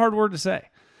word. That's a hard word to say.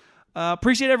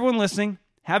 Appreciate everyone listening.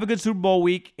 Have a good Super Bowl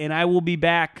week, and I will be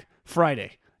back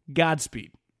Friday.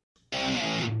 Godspeed.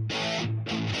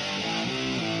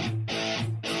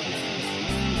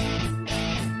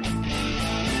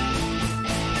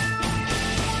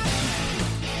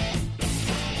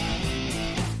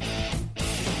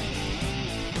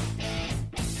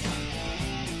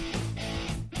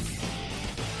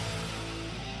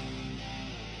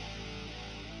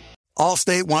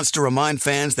 Allstate wants to remind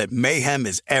fans that mayhem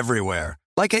is everywhere,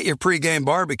 like at your pregame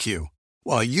barbecue.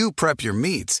 While you prep your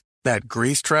meats, that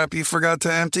grease trap you forgot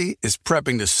to empty is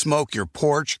prepping to smoke your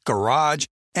porch, garage,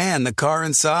 and the car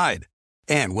inside.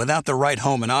 And without the right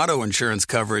home and auto insurance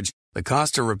coverage, the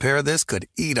cost to repair this could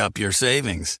eat up your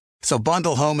savings. So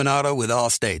bundle home and auto with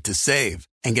Allstate to save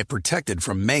and get protected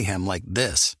from mayhem like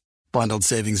this. Bundled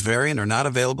savings vary and are not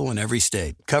available in every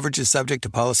state. Coverage is subject to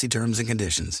policy terms and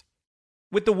conditions.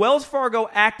 With the Wells Fargo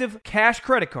Active Cash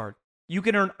Credit Card, you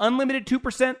can earn unlimited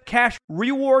 2% cash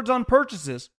rewards on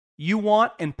purchases you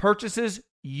want and purchases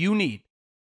you need.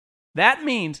 That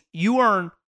means you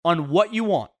earn on what you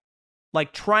want,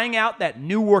 like trying out that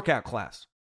new workout class,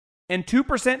 and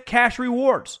 2% cash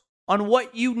rewards on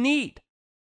what you need,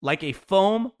 like a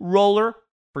foam roller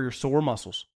for your sore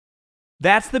muscles.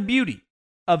 That's the beauty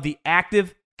of the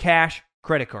Active Cash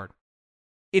Credit Card.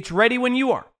 It's ready when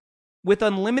you are, with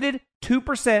unlimited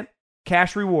 2%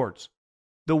 cash rewards.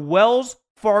 The Wells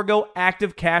Fargo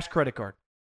Active Cash Credit Card.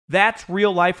 That's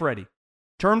real life ready.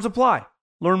 Terms apply.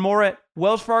 Learn more at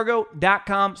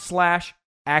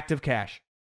wellsfargo.com/activecash.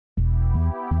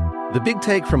 The Big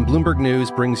Take from Bloomberg News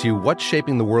brings you what's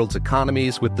shaping the world's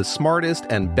economies with the smartest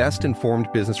and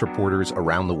best-informed business reporters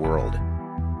around the world.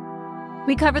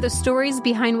 We cover the stories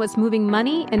behind what's moving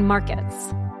money and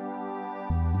markets,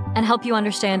 and help you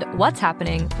understand what's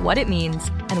happening, what it means,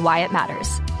 and why it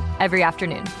matters every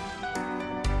afternoon.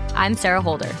 I'm Sarah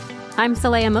Holder. I'm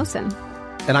Saleha Mohsin.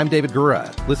 And I'm David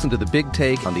Gura. Listen to The Big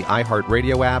Take on the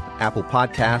iHeartRadio app, Apple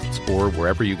Podcasts, or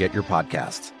wherever you get your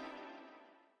podcasts.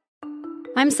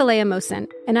 I'm Saleha Mohsin,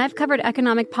 and I've covered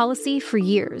economic policy for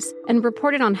years and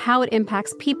reported on how it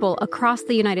impacts people across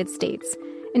the United States.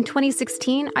 In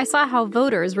 2016, I saw how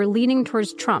voters were leaning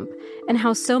towards Trump and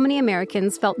how so many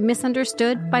Americans felt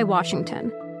misunderstood by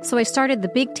Washington. So I started The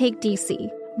Big Take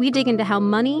DC. We dig into how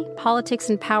money, politics,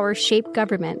 and power shape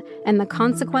government and the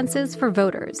consequences for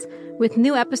voters. With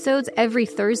new episodes every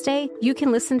Thursday, you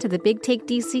can listen to The Big Take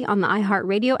DC on the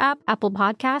iHeartRadio app, Apple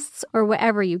Podcasts, or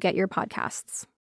wherever you get your podcasts.